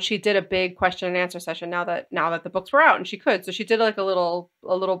 She did a big question and answer session now that the books were out, and she could. So she did like a little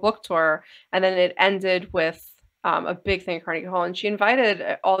book tour, and then it ended with a big thing at Carnegie Hall, and she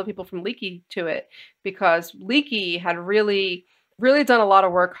invited all the people from Leaky to it because Leaky had really done a lot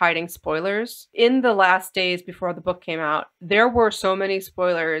of work hiding spoilers. In the last days before the book came out, there were so many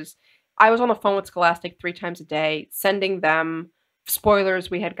spoilers. I was on the phone with Scholastic 3 times a day, sending them spoilers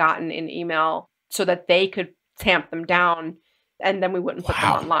we had gotten in email so that they could tamp them down, and then we wouldn't put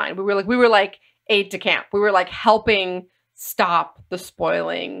them online. We were like aide de camp. We were like helping stop the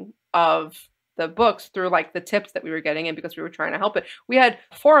spoiling of the books through like the tips that we were getting in because we were trying to help it. We had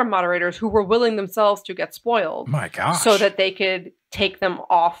forum moderators who were willing themselves to get spoiled. My gosh. So that they could take them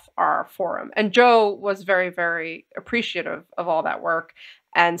off our forum. And Joe was very, very appreciative of all that work,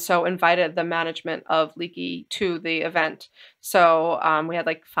 and so invited the management of Leaky to the event. So we had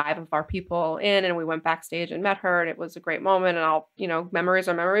like 5 of our people in, and we went backstage and met her, and it was a great moment. And memories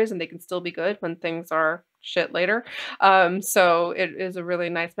are memories, and they can still be good when things are shit later. So it is a really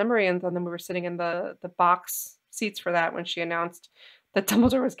nice memory. And then we were sitting in the box seats for that when she announced that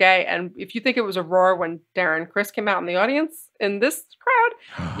Dumbledore was gay. And if you think it was a roar when Darren Chris came out in the audience in this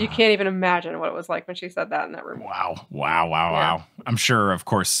crowd, you can't even imagine what it was like when she said that in that room. Wow. I'm sure, of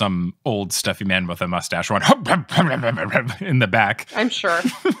course, some old stuffy man with a mustache went in the back. I'm sure.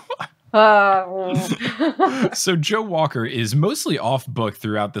 So Joe Walker is mostly off book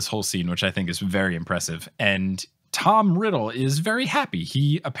throughout this whole scene, which I think is very impressive. And Tom Riddle is very happy.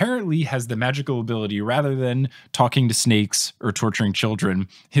 He apparently has the magical ability, rather than talking to snakes or torturing children,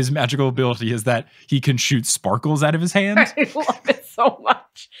 his magical ability is that he can shoot sparkles out of his hands. I love it so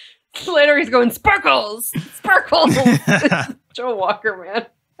much. Later he's going, sparkles! Joe Walker, man.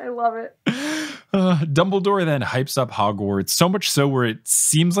 I love it. Dumbledore then hypes up Hogwarts, so much so where it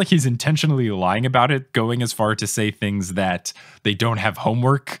seems like he's intentionally lying about it, going as far to say things that they don't have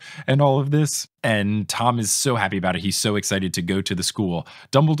homework and all of this. And Tom is so happy about it. He's so excited to go to the school.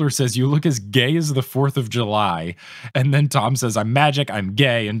 Dumbledore says, "You look as gay as the 4th of July." And then Tom says, "I'm magic, I'm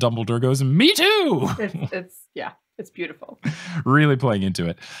gay." And Dumbledore goes, "Me too." It's beautiful. Really playing into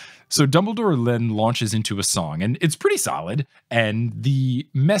it. So Dumbledore then launches into a song, and it's pretty solid. And the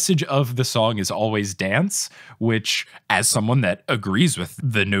message of the song is always dance, which, as someone that agrees with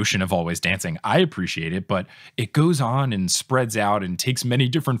the notion of always dancing, I appreciate it. But it goes on and spreads out and takes many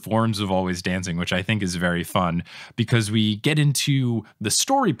different forms of always dancing, which I think is very fun because we get into the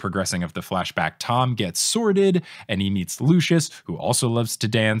story progressing of the flashback. Tom gets sorted, and he meets Lucius, who also loves to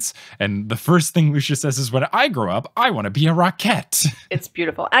dance. And the first thing Lucius says is, "When I grow up, I want to be a rockette." It's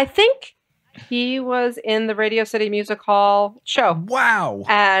beautiful. I think he was in the Radio City Music Hall show. Wow.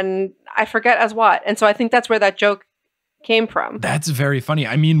 And I forget as what. And so I think that's where that joke came from. That's very funny.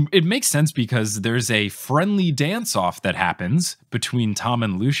 I mean, it makes sense because there's a friendly dance-off that happens between Tom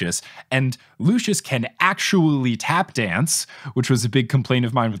and Lucius, and Lucius can actually tap dance, which was a big complaint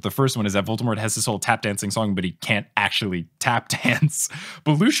of mine with the first one, is that Voldemort has this whole tap dancing song, but he can't actually tap dance.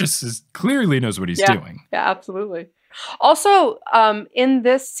 But Lucius clearly knows what he's doing. Yeah, absolutely. Also, in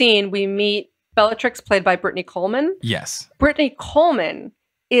this scene, we meet Bellatrix, played by Brittany Coleman. Yes. Brittany Coleman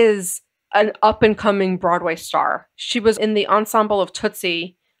is an up-and-coming Broadway star. She was in the ensemble of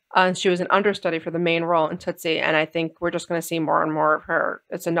Tootsie, and she was an understudy for the main role in Tootsie, and I think we're just going to see more and more of her.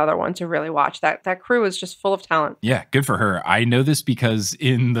 It's another one to really watch. That crew is just full of talent. Yeah, good for her. I know this because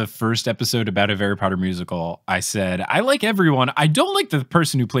in the first episode about a Harry Potter musical, I said, I like everyone. I don't like the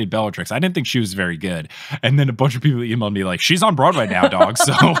person who played Bellatrix. I didn't think she was very good. And then a bunch of people emailed me like, she's on Broadway now, dog.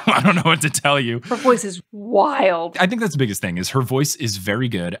 So I don't know what to tell you. Her voice is wild. I think that's the biggest thing, is her voice is very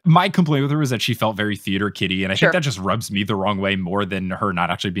good. My complaint with her was that she felt very theater kiddie, and I think that just rubs me the wrong way more than her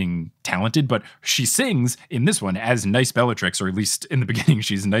not actually being talented. But she sings in this one as Nice Bellatrix, or at least in the beginning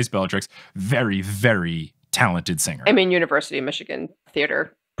she's Nice Bellatrix. Very, very talented singer. I mean, University of Michigan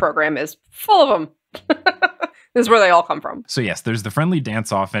theater program is full of them. This is where they all come from. So yes, there's the friendly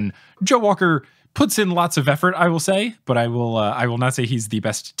dance-off, and Joe Walker puts in lots of effort, I will say, but I will not say he's the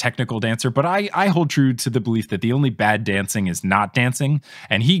best technical dancer, but I hold true to the belief that the only bad dancing is not dancing,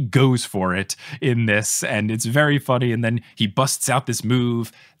 and he goes for it in this, and it's very funny, and then he busts out this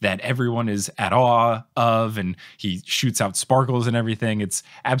move that everyone is at awe of, and he shoots out sparkles and everything. It's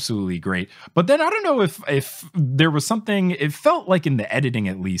absolutely great. But then I don't know if there was something, it felt like in the editing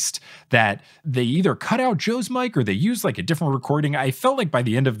at least, that they either cut out Joe's mic or they used like a different recording. I felt like by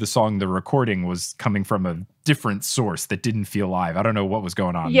the end of the song, the recording was coming from a different source that didn't feel live. I don't know what was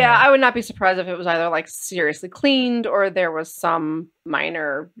going on. Yeah, there. I would not be surprised if it was either like seriously cleaned or there was some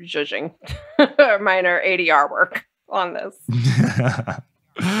minor zhuzhing or minor ADR work on this.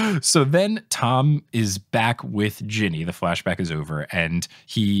 So then Tom is back with Ginny. The flashback is over, and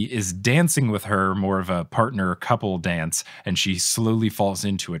he is dancing with her, more of a partner couple dance, and she slowly falls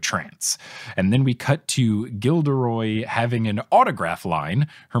into a trance. And then we cut to Gilderoy having an autograph line.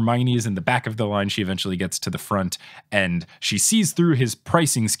 Hermione is in the back of the line. She eventually gets to the front, and she sees through his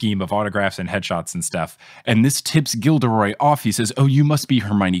pricing scheme of autographs and headshots and stuff. And this tips Gilderoy off. He says, "Oh, you must be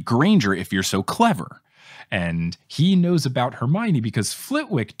Hermione Granger if you're so clever." And he knows about Hermione because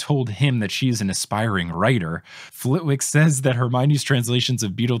Flitwick told him that she's an aspiring writer. Flitwick says that Hermione's translations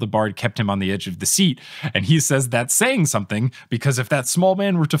of Beetle the Bard kept him on the edge of the seat. And he says that's saying something, because if that small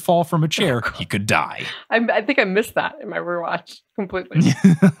man were to fall from a chair, he could die. I think I missed that in my rewatch completely.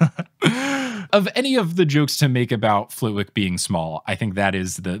 Of any of the jokes to make about Flitwick being small, I think that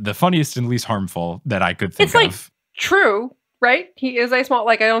is the funniest and least harmful that I could think of. It's like true, right? He is a small,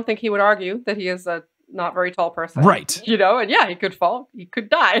 like, I don't think he would argue that he is a not very tall person. Right. You know, and yeah, he could fall. He could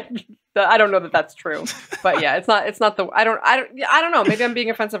die. I don't know that that's true. But yeah, it's not the, I don't know. Maybe I'm being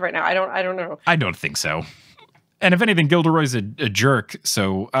offensive right now. I don't know. I don't think so. And if anything, Gilderoy's a jerk.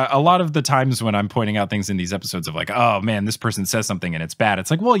 So a lot of the times when I'm pointing out things in these episodes of like, oh man, this person says something and it's bad,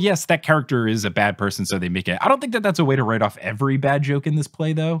 it's like, well, yes, that character is a bad person, so they make it. I don't think that that's a way to write off every bad joke in this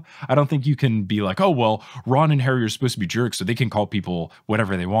play, though. I don't think you can be like, oh, well, Ron and Harry are supposed to be jerks, so they can call people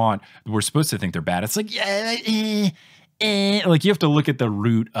whatever they want. We're supposed to think they're bad. It's like, like you have to look at the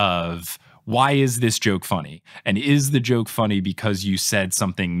root of, why is this joke funny? And is the joke funny because you said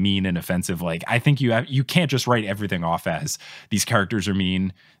something mean and offensive? Like, I think you can't just write everything off as these characters are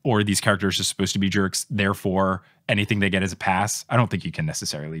mean or these characters are supposed to be jerks, therefore anything they get is a pass. I don't think you can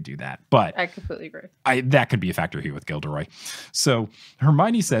necessarily do that, but I completely agree. That could be a factor here with Gilderoy. So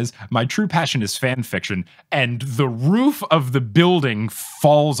Hermione says, my true passion is fan fiction, and the roof of the building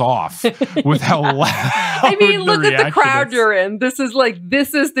falls off with how loud I mean, look at the crowd you're in. This is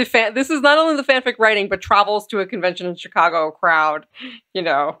not only the fanfic writing, but travels to a convention in Chicago crowd.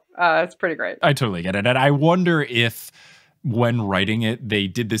 It's pretty great. I totally get it. And I wonder if when writing it, they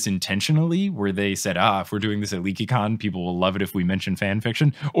did this intentionally, where they said, if we're doing this at LeakyCon, people will love it if we mention fan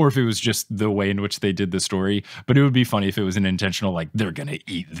fiction, or if it was just the way in which they did the story. But it would be funny if it was an intentional, like, they're going to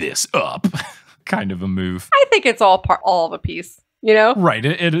eat this up kind of a move. I think it's all of a piece. Right.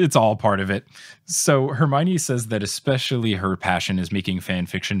 It's all part of it. So Hermione says that especially her passion is making fan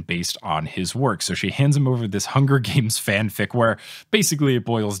fiction based on his work. So she hands him over this Hunger Games fanfic where basically it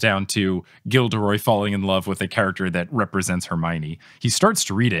boils down to Gilderoy falling in love with a character that represents Hermione. He starts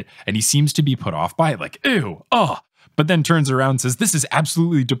to read it and he seems to be put off by it, like, ew, but then turns around and says, this is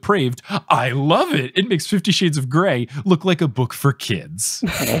absolutely depraved. I love it. It makes 50 Shades of Grey look like a book for kids.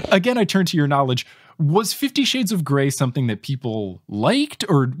 Again, I turn to your knowledge. Was 50 Shades of Grey something that people liked,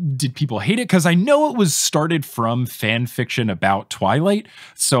 or did people hate it? Because I know it was started from fan fiction about Twilight,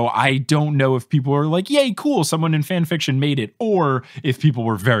 so I don't know if people were like, yay, cool, someone in fan fiction made it, or if people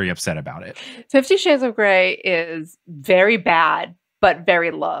were very upset about it. 50 Shades of Grey is very bad, but very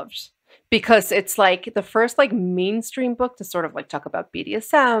loved. Because it's like the first like mainstream book to sort of like talk about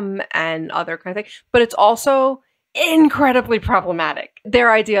BDSM and other kind of things, but it's also incredibly problematic.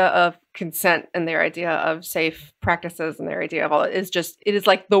 Their idea of consent and their idea of safe practices and their idea of all it is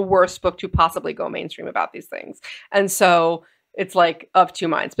like the worst book to possibly go mainstream about these things. And so it's like of two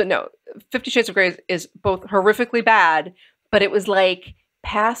minds. But no, 50 Shades of Grey is both horrifically bad, but it was like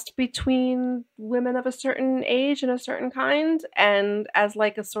passed between women of a certain age and a certain kind, and as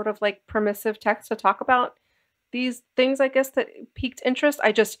like a sort of like permissive text to talk about these things, I guess, that piqued interest.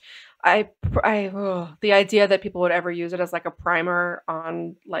 The idea that people would ever use it as like a primer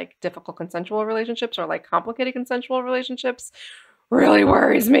on like difficult consensual relationships or like complicated consensual relationships really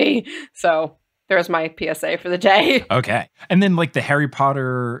worries me. So there's my PSA for the day. Okay. And then like the Harry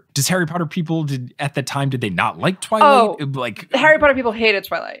Potter people at the time, did they not like Twilight? The Harry Potter people hated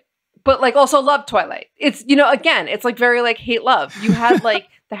Twilight, but like also loved Twilight. It's, again, it's like very like hate love. You had like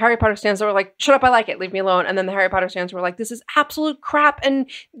the Harry Potter stands that were like, shut up, I like it, leave me alone. And then the Harry Potter stands were like, this is absolute crap. And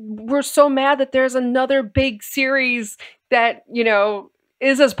we're so mad that there's another big series that,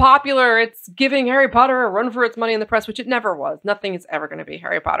 is as popular. It's giving Harry Potter a run for its money in the press, which it never was. Nothing is ever going to be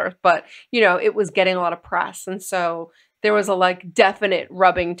Harry Potter. But, it was getting a lot of press. And so there was a like definite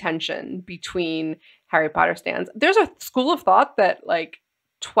rubbing tension between Harry Potter stands. There's a school of thought that like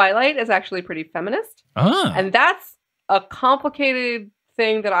Twilight is actually pretty feminist. And that's a complicated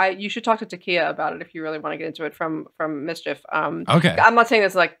thing that you should talk to Takia about it if you really want to get into it from Mischief. Okay. I'm not saying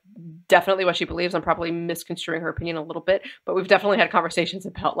this is like definitely what she believes. I'm probably misconstruing her opinion a little bit, but we've definitely had conversations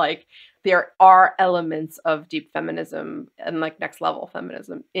about like there are elements of deep feminism and like next level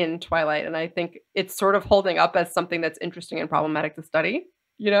feminism in Twilight. And I think it's sort of holding up as something that's interesting and problematic to study,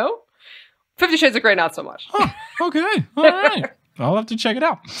 50 Shades of Grey, not so much. Oh, okay. All right. I'll have to check it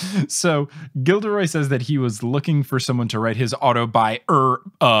out. So Gilderoy says that he was looking for someone to write his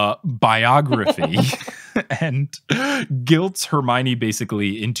biography and guilts Hermione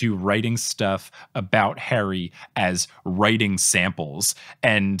basically into writing stuff about Harry as writing samples.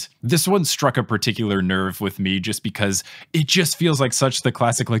 And this one struck a particular nerve with me just because it just feels like such the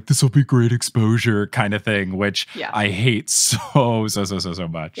classic, like, this will be great exposure kind of thing, which I hate so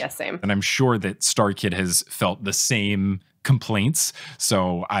much. Yeah, same. And I'm sure that StarKid has felt the same complaints.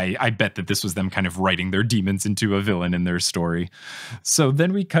 So I bet that this was them kind of writing their demons into a villain in their story. So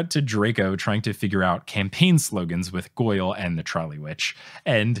then we cut to Draco trying to figure out campaign slogans with Goyle and the Trolley Witch.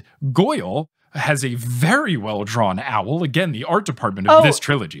 And Goyle has a very well-drawn owl. Again, the art department of this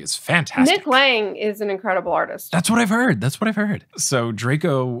trilogy is fantastic. Nick Lang is an incredible artist. That's what I've heard. So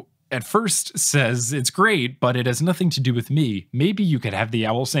Draco at first says it's great, but it has nothing to do with me. Maybe you could have the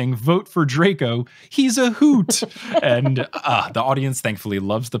owl saying, vote for Draco. He's a hoot. And the audience thankfully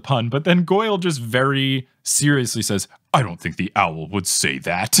loves the pun. But then Goyle just very seriously says, I don't think the owl would say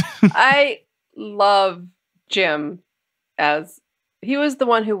that. I love Jim as he was the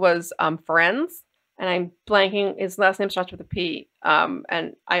one who was Friends. And I'm blanking. His last name starts with a P.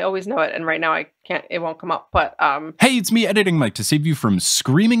 And I always know it. And right now it won't come up. But hey, it's me, Editing Mike, to save you from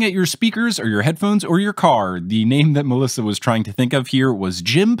screaming at your speakers or your headphones or your car. The name that Melissa was trying to think of here was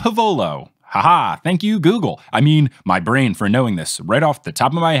Jim Pavolo. Haha, thank you, Google. I mean, my brain for knowing this right off the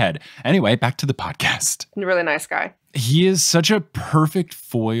top of my head. Anyway, back to the podcast. Really nice guy. He is such a perfect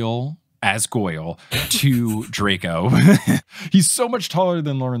foil as Goyle to Draco. He's so much taller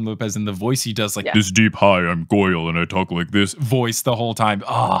than Lauren Lopez, and the voice he does, like this deep, hi, I'm Goyle, and I talk like this voice the whole time.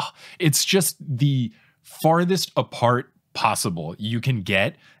 It's just the farthest apart possible you can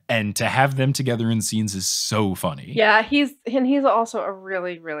get, and to have them together in scenes is so funny. Yeah, he's also a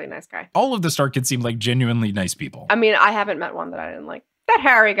really, really nice guy. All of the Stark kids seem like genuinely nice people. I mean, I haven't met one that I didn't like. That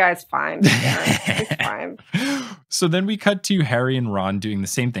Harry guy's fine. He's fine. So then we cut to Harry and Ron doing the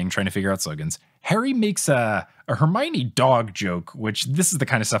same thing, trying to figure out slogans. Harry makes a Hermione dog joke, which this is the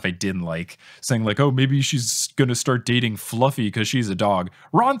kind of stuff I didn't like, saying like, oh, maybe she's going to start dating Fluffy because she's a dog.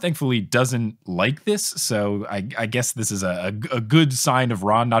 Ron thankfully doesn't like this, so I guess this is a good sign of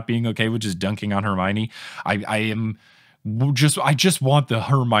Ron not being okay with just dunking on Hermione. I just want the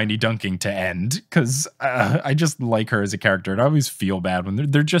Hermione dunking to end, because I just like her as a character, and I always feel bad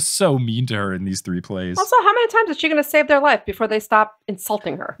when they're just so mean to her in these 3 plays. Also, how many times is she going to save their life before they stop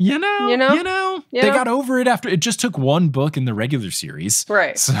insulting her? You know, they got over it after. It just took 1 book in the regular series.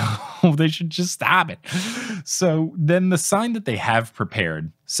 Right. So they should just stop it. So then the sign that they have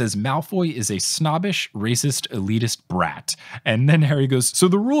prepared says Malfoy is a snobbish, racist, elitist brat. And then Harry goes, so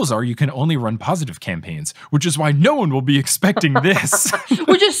the rules are you can only run positive campaigns, which is why no one will be expecting this.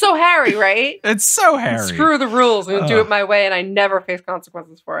 Which is so Harry, right? It's so Harry. Screw the rules and do it my way, and I never face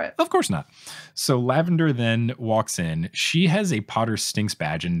consequences for it. Of course not. So Lavender then walks in. She has a Potter Stinks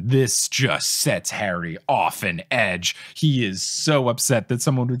badge, and this just sets Harry off an edge. He is so upset that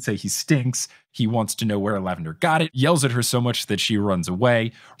someone would say he stinks. He wants to know where Lavender got it, yells at her so much that she runs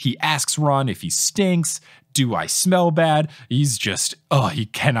away. He asks Ron if he stinks. Do I smell bad? He's just, he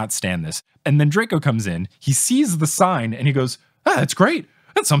cannot stand this. And then Draco comes in. He sees the sign and he goes, that's great.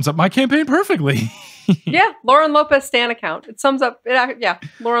 That sums up my campaign perfectly. Yeah, Lauren Lopez Stan account. It sums up,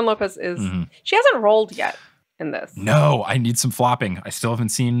 Lauren Lopez is, she hasn't rolled yet in this. No, I need some flopping. I still haven't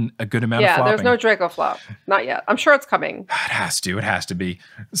seen a good amount of flopping. Yeah, there's no Draco flop. Not yet. I'm sure it's coming. It has to be.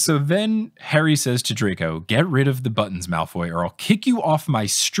 So then Harry says to Draco, get rid of the buttons, Malfoy, or I'll kick you off my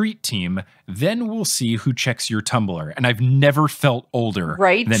street team. Then we'll see who checks your Tumblr. And I've never felt older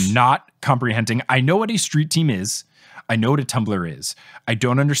than not comprehending. I know what a street team is. I know what a Tumblr is. I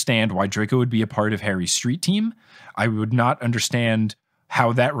don't understand why Draco would be a part of Harry's street team. I would not understand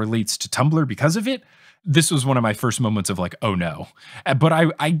how that relates to Tumblr because of it. This was one of my first moments of like, oh no. But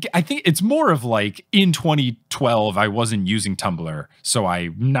I think it's more of like in 2012, I wasn't using Tumblr, so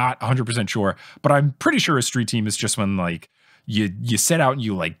I'm not 100% sure. But I'm pretty sure a street team is just when like you set out and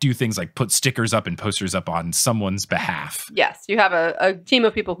you like do things like put stickers up and posters up on someone's behalf. Yes, you have a team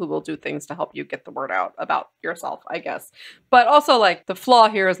of people who will do things to help you get the word out about yourself, I guess. But also like the flaw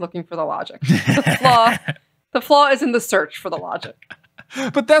here is looking for the logic. The flaw is in the search for the logic.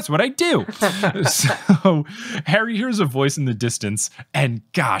 But that's what I do. So Harry hears a voice in the distance, and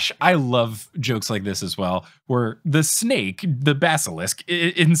gosh, I love jokes like this as well, where the snake, the basilisk,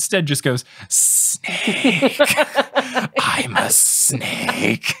 instead just goes, snake. I'm a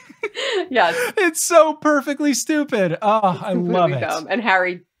snake. Yes. It's so perfectly stupid. Oh, I love it. Dumb. And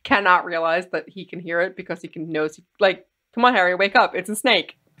Harry cannot realize that he can hear it because he knows, like, come on, Harry, wake up. It's a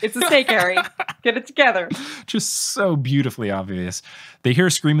snake. It's a snake, Harry. Get it together. Just so beautifully obvious. They hear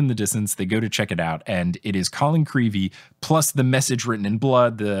a scream in the distance. They go to check it out, and it is Colin Creevy, plus the message written in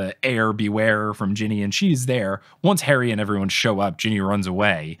blood, the air beware from Ginny, and she's there. Once Harry and everyone show up, Ginny runs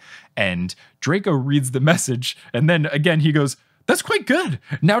away, and Draco reads the message, and then again he goes, that's quite good.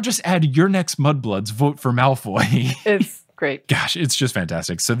 Now just add your next Mudbloods, vote for Malfoy. It's great. Gosh, it's just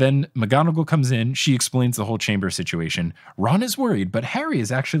fantastic. So then McGonagall comes in. She explains the whole chamber situation. Ron is worried, but Harry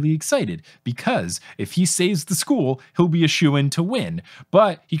is actually excited because if he saves the school, he'll be a shoo-in to win.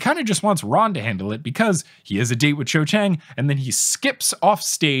 But he kind of just wants Ron to handle it because he has a date with Cho Chang, and then he skips off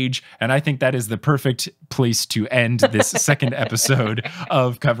stage. And I think that is the perfect place to end this second episode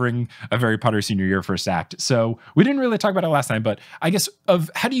of covering A Very Potter Senior Year First Act. So we didn't really talk about it last time, but I guess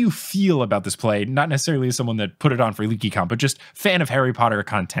how do you feel about this play? Not necessarily as someone that put it on for Leaky Comp, but just fan of Harry Potter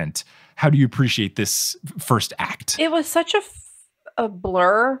content. How do you appreciate this first act? It was such a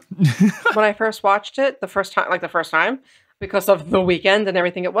blur when I first watched it the first time because of the weekend and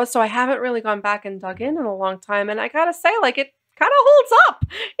everything it was. So I haven't really gone back and dug in a long time. And I gotta say, like, it kind of holds up.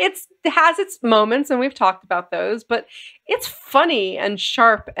 It has its moments, and we've talked about those, but it's funny and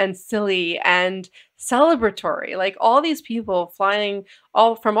sharp and silly and celebratory. Like, all these people flying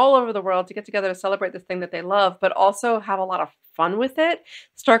from all over the world to get together to celebrate this thing that they love, but also have a lot of fun with it.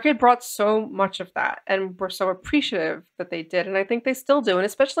 Stargate brought so much of that, and we're so appreciative that they did, and I think they still do. And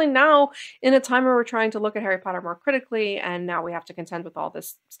especially now, in a time where we're trying to look at Harry Potter more critically, and now we have to contend with all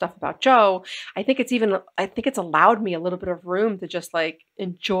this stuff about Joe, I think it's allowed me a little bit of room to just like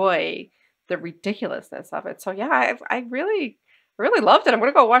enjoy the ridiculousness of it. So yeah, I really loved it. I'm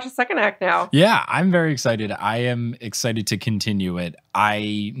going to go watch the second act now. Yeah, I'm very excited. I am excited to continue it.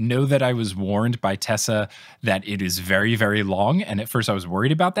 I know that I was warned by Tessa that it is very, very long. And at first I was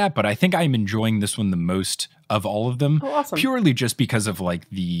worried about that, but I think I'm enjoying this one the most of all of them. Oh, awesome. Purely just because of like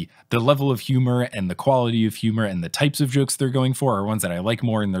the level of humor and the quality of humor and the types of jokes they're going for are ones that I like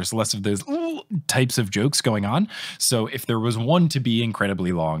more, and there's less of those types of jokes going on. So if there was one to be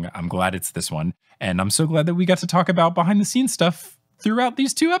incredibly long, I'm glad it's this one. And I'm so glad that we got to talk about behind the scenes stuff throughout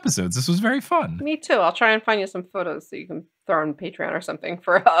these 2 episodes. This was very fun. Me too. I'll try and find you some photos so you can throw on Patreon or something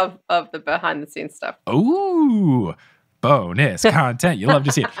of the behind the scenes stuff. Ooh, bonus content. You love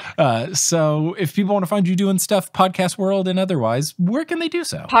to see it. So if people want to find you doing stuff, podcast world and otherwise, where can they do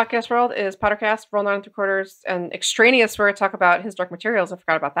so? Podcast world is Pottercast, Roll 9 3/4, and Extraneous, where I talk about His Dark Materials. I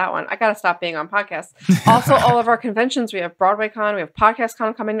forgot about that one. I got to stop being on podcasts. Also, all of our conventions. We have Broadway Con. We have Podcast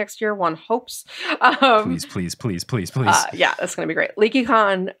Con coming next year. One hopes. Please. Yeah, that's going to be great. Leaky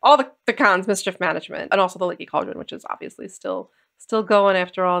Con, all the cons, Mischief Management, and also the Leaky Cauldron, which is obviously still going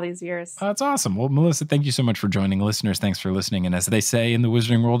after all these years. That's awesome. Well, Melissa, thank you so much for joining. Listeners, thanks for listening. And as they say in the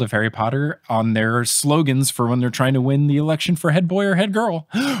Wizarding World of Harry Potter, on their slogans for when they're trying to win the election for head boy or head girl,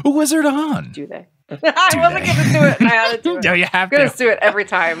 wizard on. Do they? I wasn't going to do it. I had to do it. No, you have to. I'm going to do it every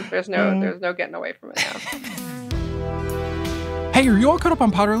time. There's no getting away from it now. Hey, are you all caught up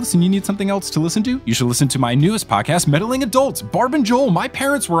on Potterless and you need something else to listen to? You should listen to my newest podcast, Meddling Adults. Barb and Joel, my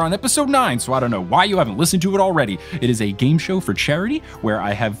parents were on episode 9, so I don't know why you haven't listened to it already. It is a game show for charity where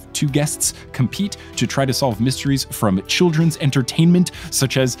I have 2 guests compete to try to solve mysteries from children's entertainment,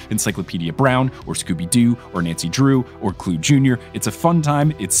 such as Encyclopedia Brown, or Scooby-Doo, or Nancy Drew, or Clue Jr. It's a fun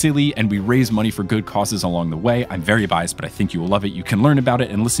time, it's silly, and we raise money for good causes along the way. I'm very biased, but I think you will love it. You can learn about it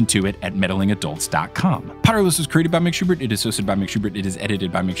and listen to it at meddlingadults.com. Potterless was created by Mick Schubert. It is hosted by Mick Schubert. It is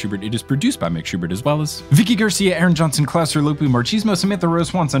edited by Mick Schubert. It is produced by Mick Schubert, as well as Vicky Garcia, Aaron Johnson, Klaus Lopu, Marchismo, Samantha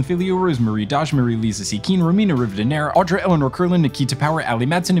Rose, Juan Sanfilio, Rosemary, Dajmarie, Lisa C. Keen, Romina Rivdenair, Audra Eleanor Curlin, Nikita Power, Ali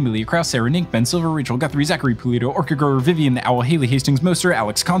Madsen, Amelia Krause, Sarah Nink, Ben Silver, Rachel Guthrie, Zachary Pulido, Orca Grower, Vivian the Owl, Haley Hastings Moser,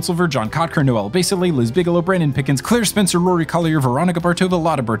 Alex Consulver, John Kotker, Noel Basile, Liz Bigelow, Brandon Pickens, Claire Spencer, Rory Collier, Veronica Bartova,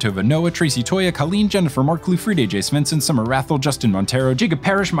 Lotta Bartova, Noah, Tracy Toya, Colleen, Jennifer Mark, Friede J. Svensson, Summer Rathel, Justin Montero, Jacob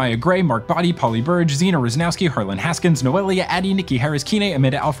Parrish, Maya Gray, Mark Body, Polly Burge, Zena Rosnowski, Harlan Haskins, Noelia, Addie, Nikki Harris, Kine,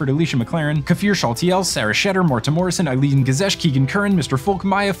 Amanda Alfred, Alicia McLaren, Kafir Shaltiel, Sarah Shetter, Marta Morrison, Eileen Gazesh, Keegan Curran, Mr. Folk,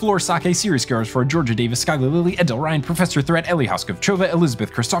 Maya, Floor Sake, Sirius Garsford, Georgia Davis, Skylar Lilly, Edel Ryan, Professor Threat, Ellie Hoskov-Chova,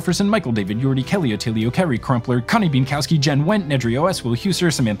 Elizabeth Christofferson, Michael David Yordi, Kelly Otilio, Kerry Crumpler, Connie Bienkowski, Jen Wendt, Nedry OS, Will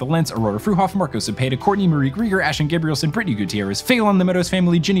Huser, Samantha Lentz, Aurora Fruhoff, Marco Cepeda, Courtney Marie Grieger, Ashton Gabrielson, Brittany Gutierrez, Phelan the Meadows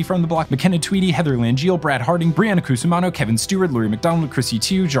family, Ginny from the Block, McKenna Tweedy, Heather Langeal, Brad Harding, Brianna Cusumano, Kevin Stewart, Laurie McDonald, Chrissy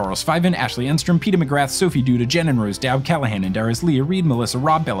Tew, Jarls Fiven, Ashley Enstrom, Peter McGrath, Sophie Duda, Jen and Rose Dowd, Callahan and Darius, Leah Reed, Melissa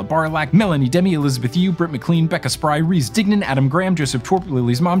Robb, Bella Barlack, Melanie Demi, Elizabeth Yu, Britt McLean, Becca Spry, Reese Dignan, Adam Graham, Joseph Torp,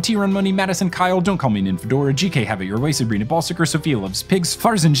 Lily's mom, T-Run Money, Madison Kyle, Don't Call Me Ninfedora, GK Have It Your Way, Sabrina Balsiker, Sophia Loves Pigs,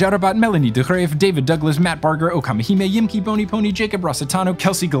 Farzan Jarabat, Melanie DeGrave, David Douglas, Matt Barger, Okamahime, Yimki Bony Pony, Jacob Rossitano,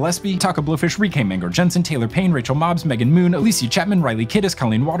 Kelsey Gillespie, Taka Blowfish, Rike Mangor Jensen, Taylor Payne, Rachel Mobbs, Megan Moon, Alicia Chapman, Riley Kiddis,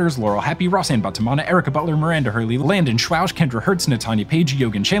 Colleen Waters, Laurel Happy, Rossanne Batamana, Erica Butler, Miranda Hurley, Landon Schwausch, Kendra Hertz, Natanya Page,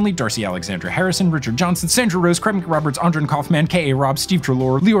 Yogan Shanley, Darcy Alexandra Harrison, Richard Johnson, Sandra Rose, Craig Roberts, Andren Kaufman, K.A. Robb, Steve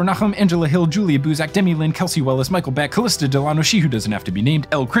Trelaw, Leor Nachum, Angela Hill, Julia Buzak, Demi Lynn, Kelsey Wellis, Michael Beck, Callista Delano, She Who Doesn't Have to Be Named,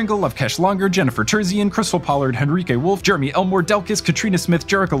 Elle Kringle, Lovekesh Longer, Jennifer Terzian, Crystal Pollard, Henrique Wolf, Jeremy Elmore, Delkis, Katrina Smith,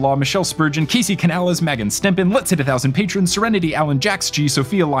 Jerica Law, Michelle Spurgeon, Casey Canales, Megan Stempin, Let's Hit 1,000 Patrons, Serenity, Alan Jax, G,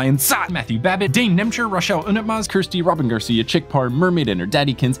 Sophia Lyons, Sa, Matthew Babbitt, Dane Nemcher, Rochelle Unatmaz, Kirsty, Robin Garcia, Chick Parr, Mermaid and her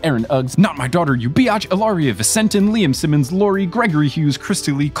Daddykins, Aaron Uggs, Not My Daughter, You Biatch, Ilaria Vicentin, Liam Simmons, Lori, Gregory Hughes,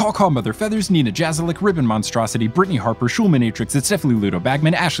 Christy Lee, Caw Mother Feathers, Nina Jazalik, Ribbon Monstrosity, Brittany Harper, Schulmanatrix, It's Definitely Ludo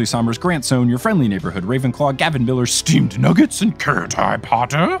Bagman, Ashley Sommers, Grant Sohn, Your Friendly Neighborhood Ravenclaw, Gavin Miller, Steamed Nuggets, and Carrot Eye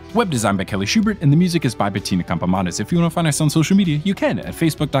Potter. Web design by Kelly Schubert, and the music is by Bettina Campamanes. If you want to find us on social media, you can at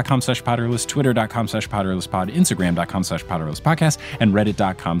facebook.com/Potterless, twitter.com/PotterlessPod, instagram.com/PotterlessPodcast, and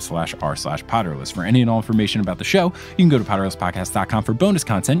reddit.com/r/Potterless. For any and all information about the show, you can go to PotterlessPodcast.com for bonus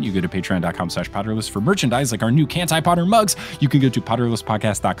content. You go to patreon.com/Potterless for merchandise like our new Can't I Potter mugs. You can go to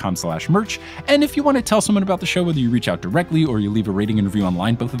PotterlessPodcast.com/merch. And if you want to tell someone about the show, whether you reach out directly or you leave a rating and review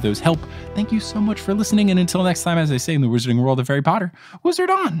online, both of those help. Thank you so much for listening, and until next time, as I say in the Wizarding World of Harry Potter, Wizard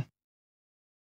on!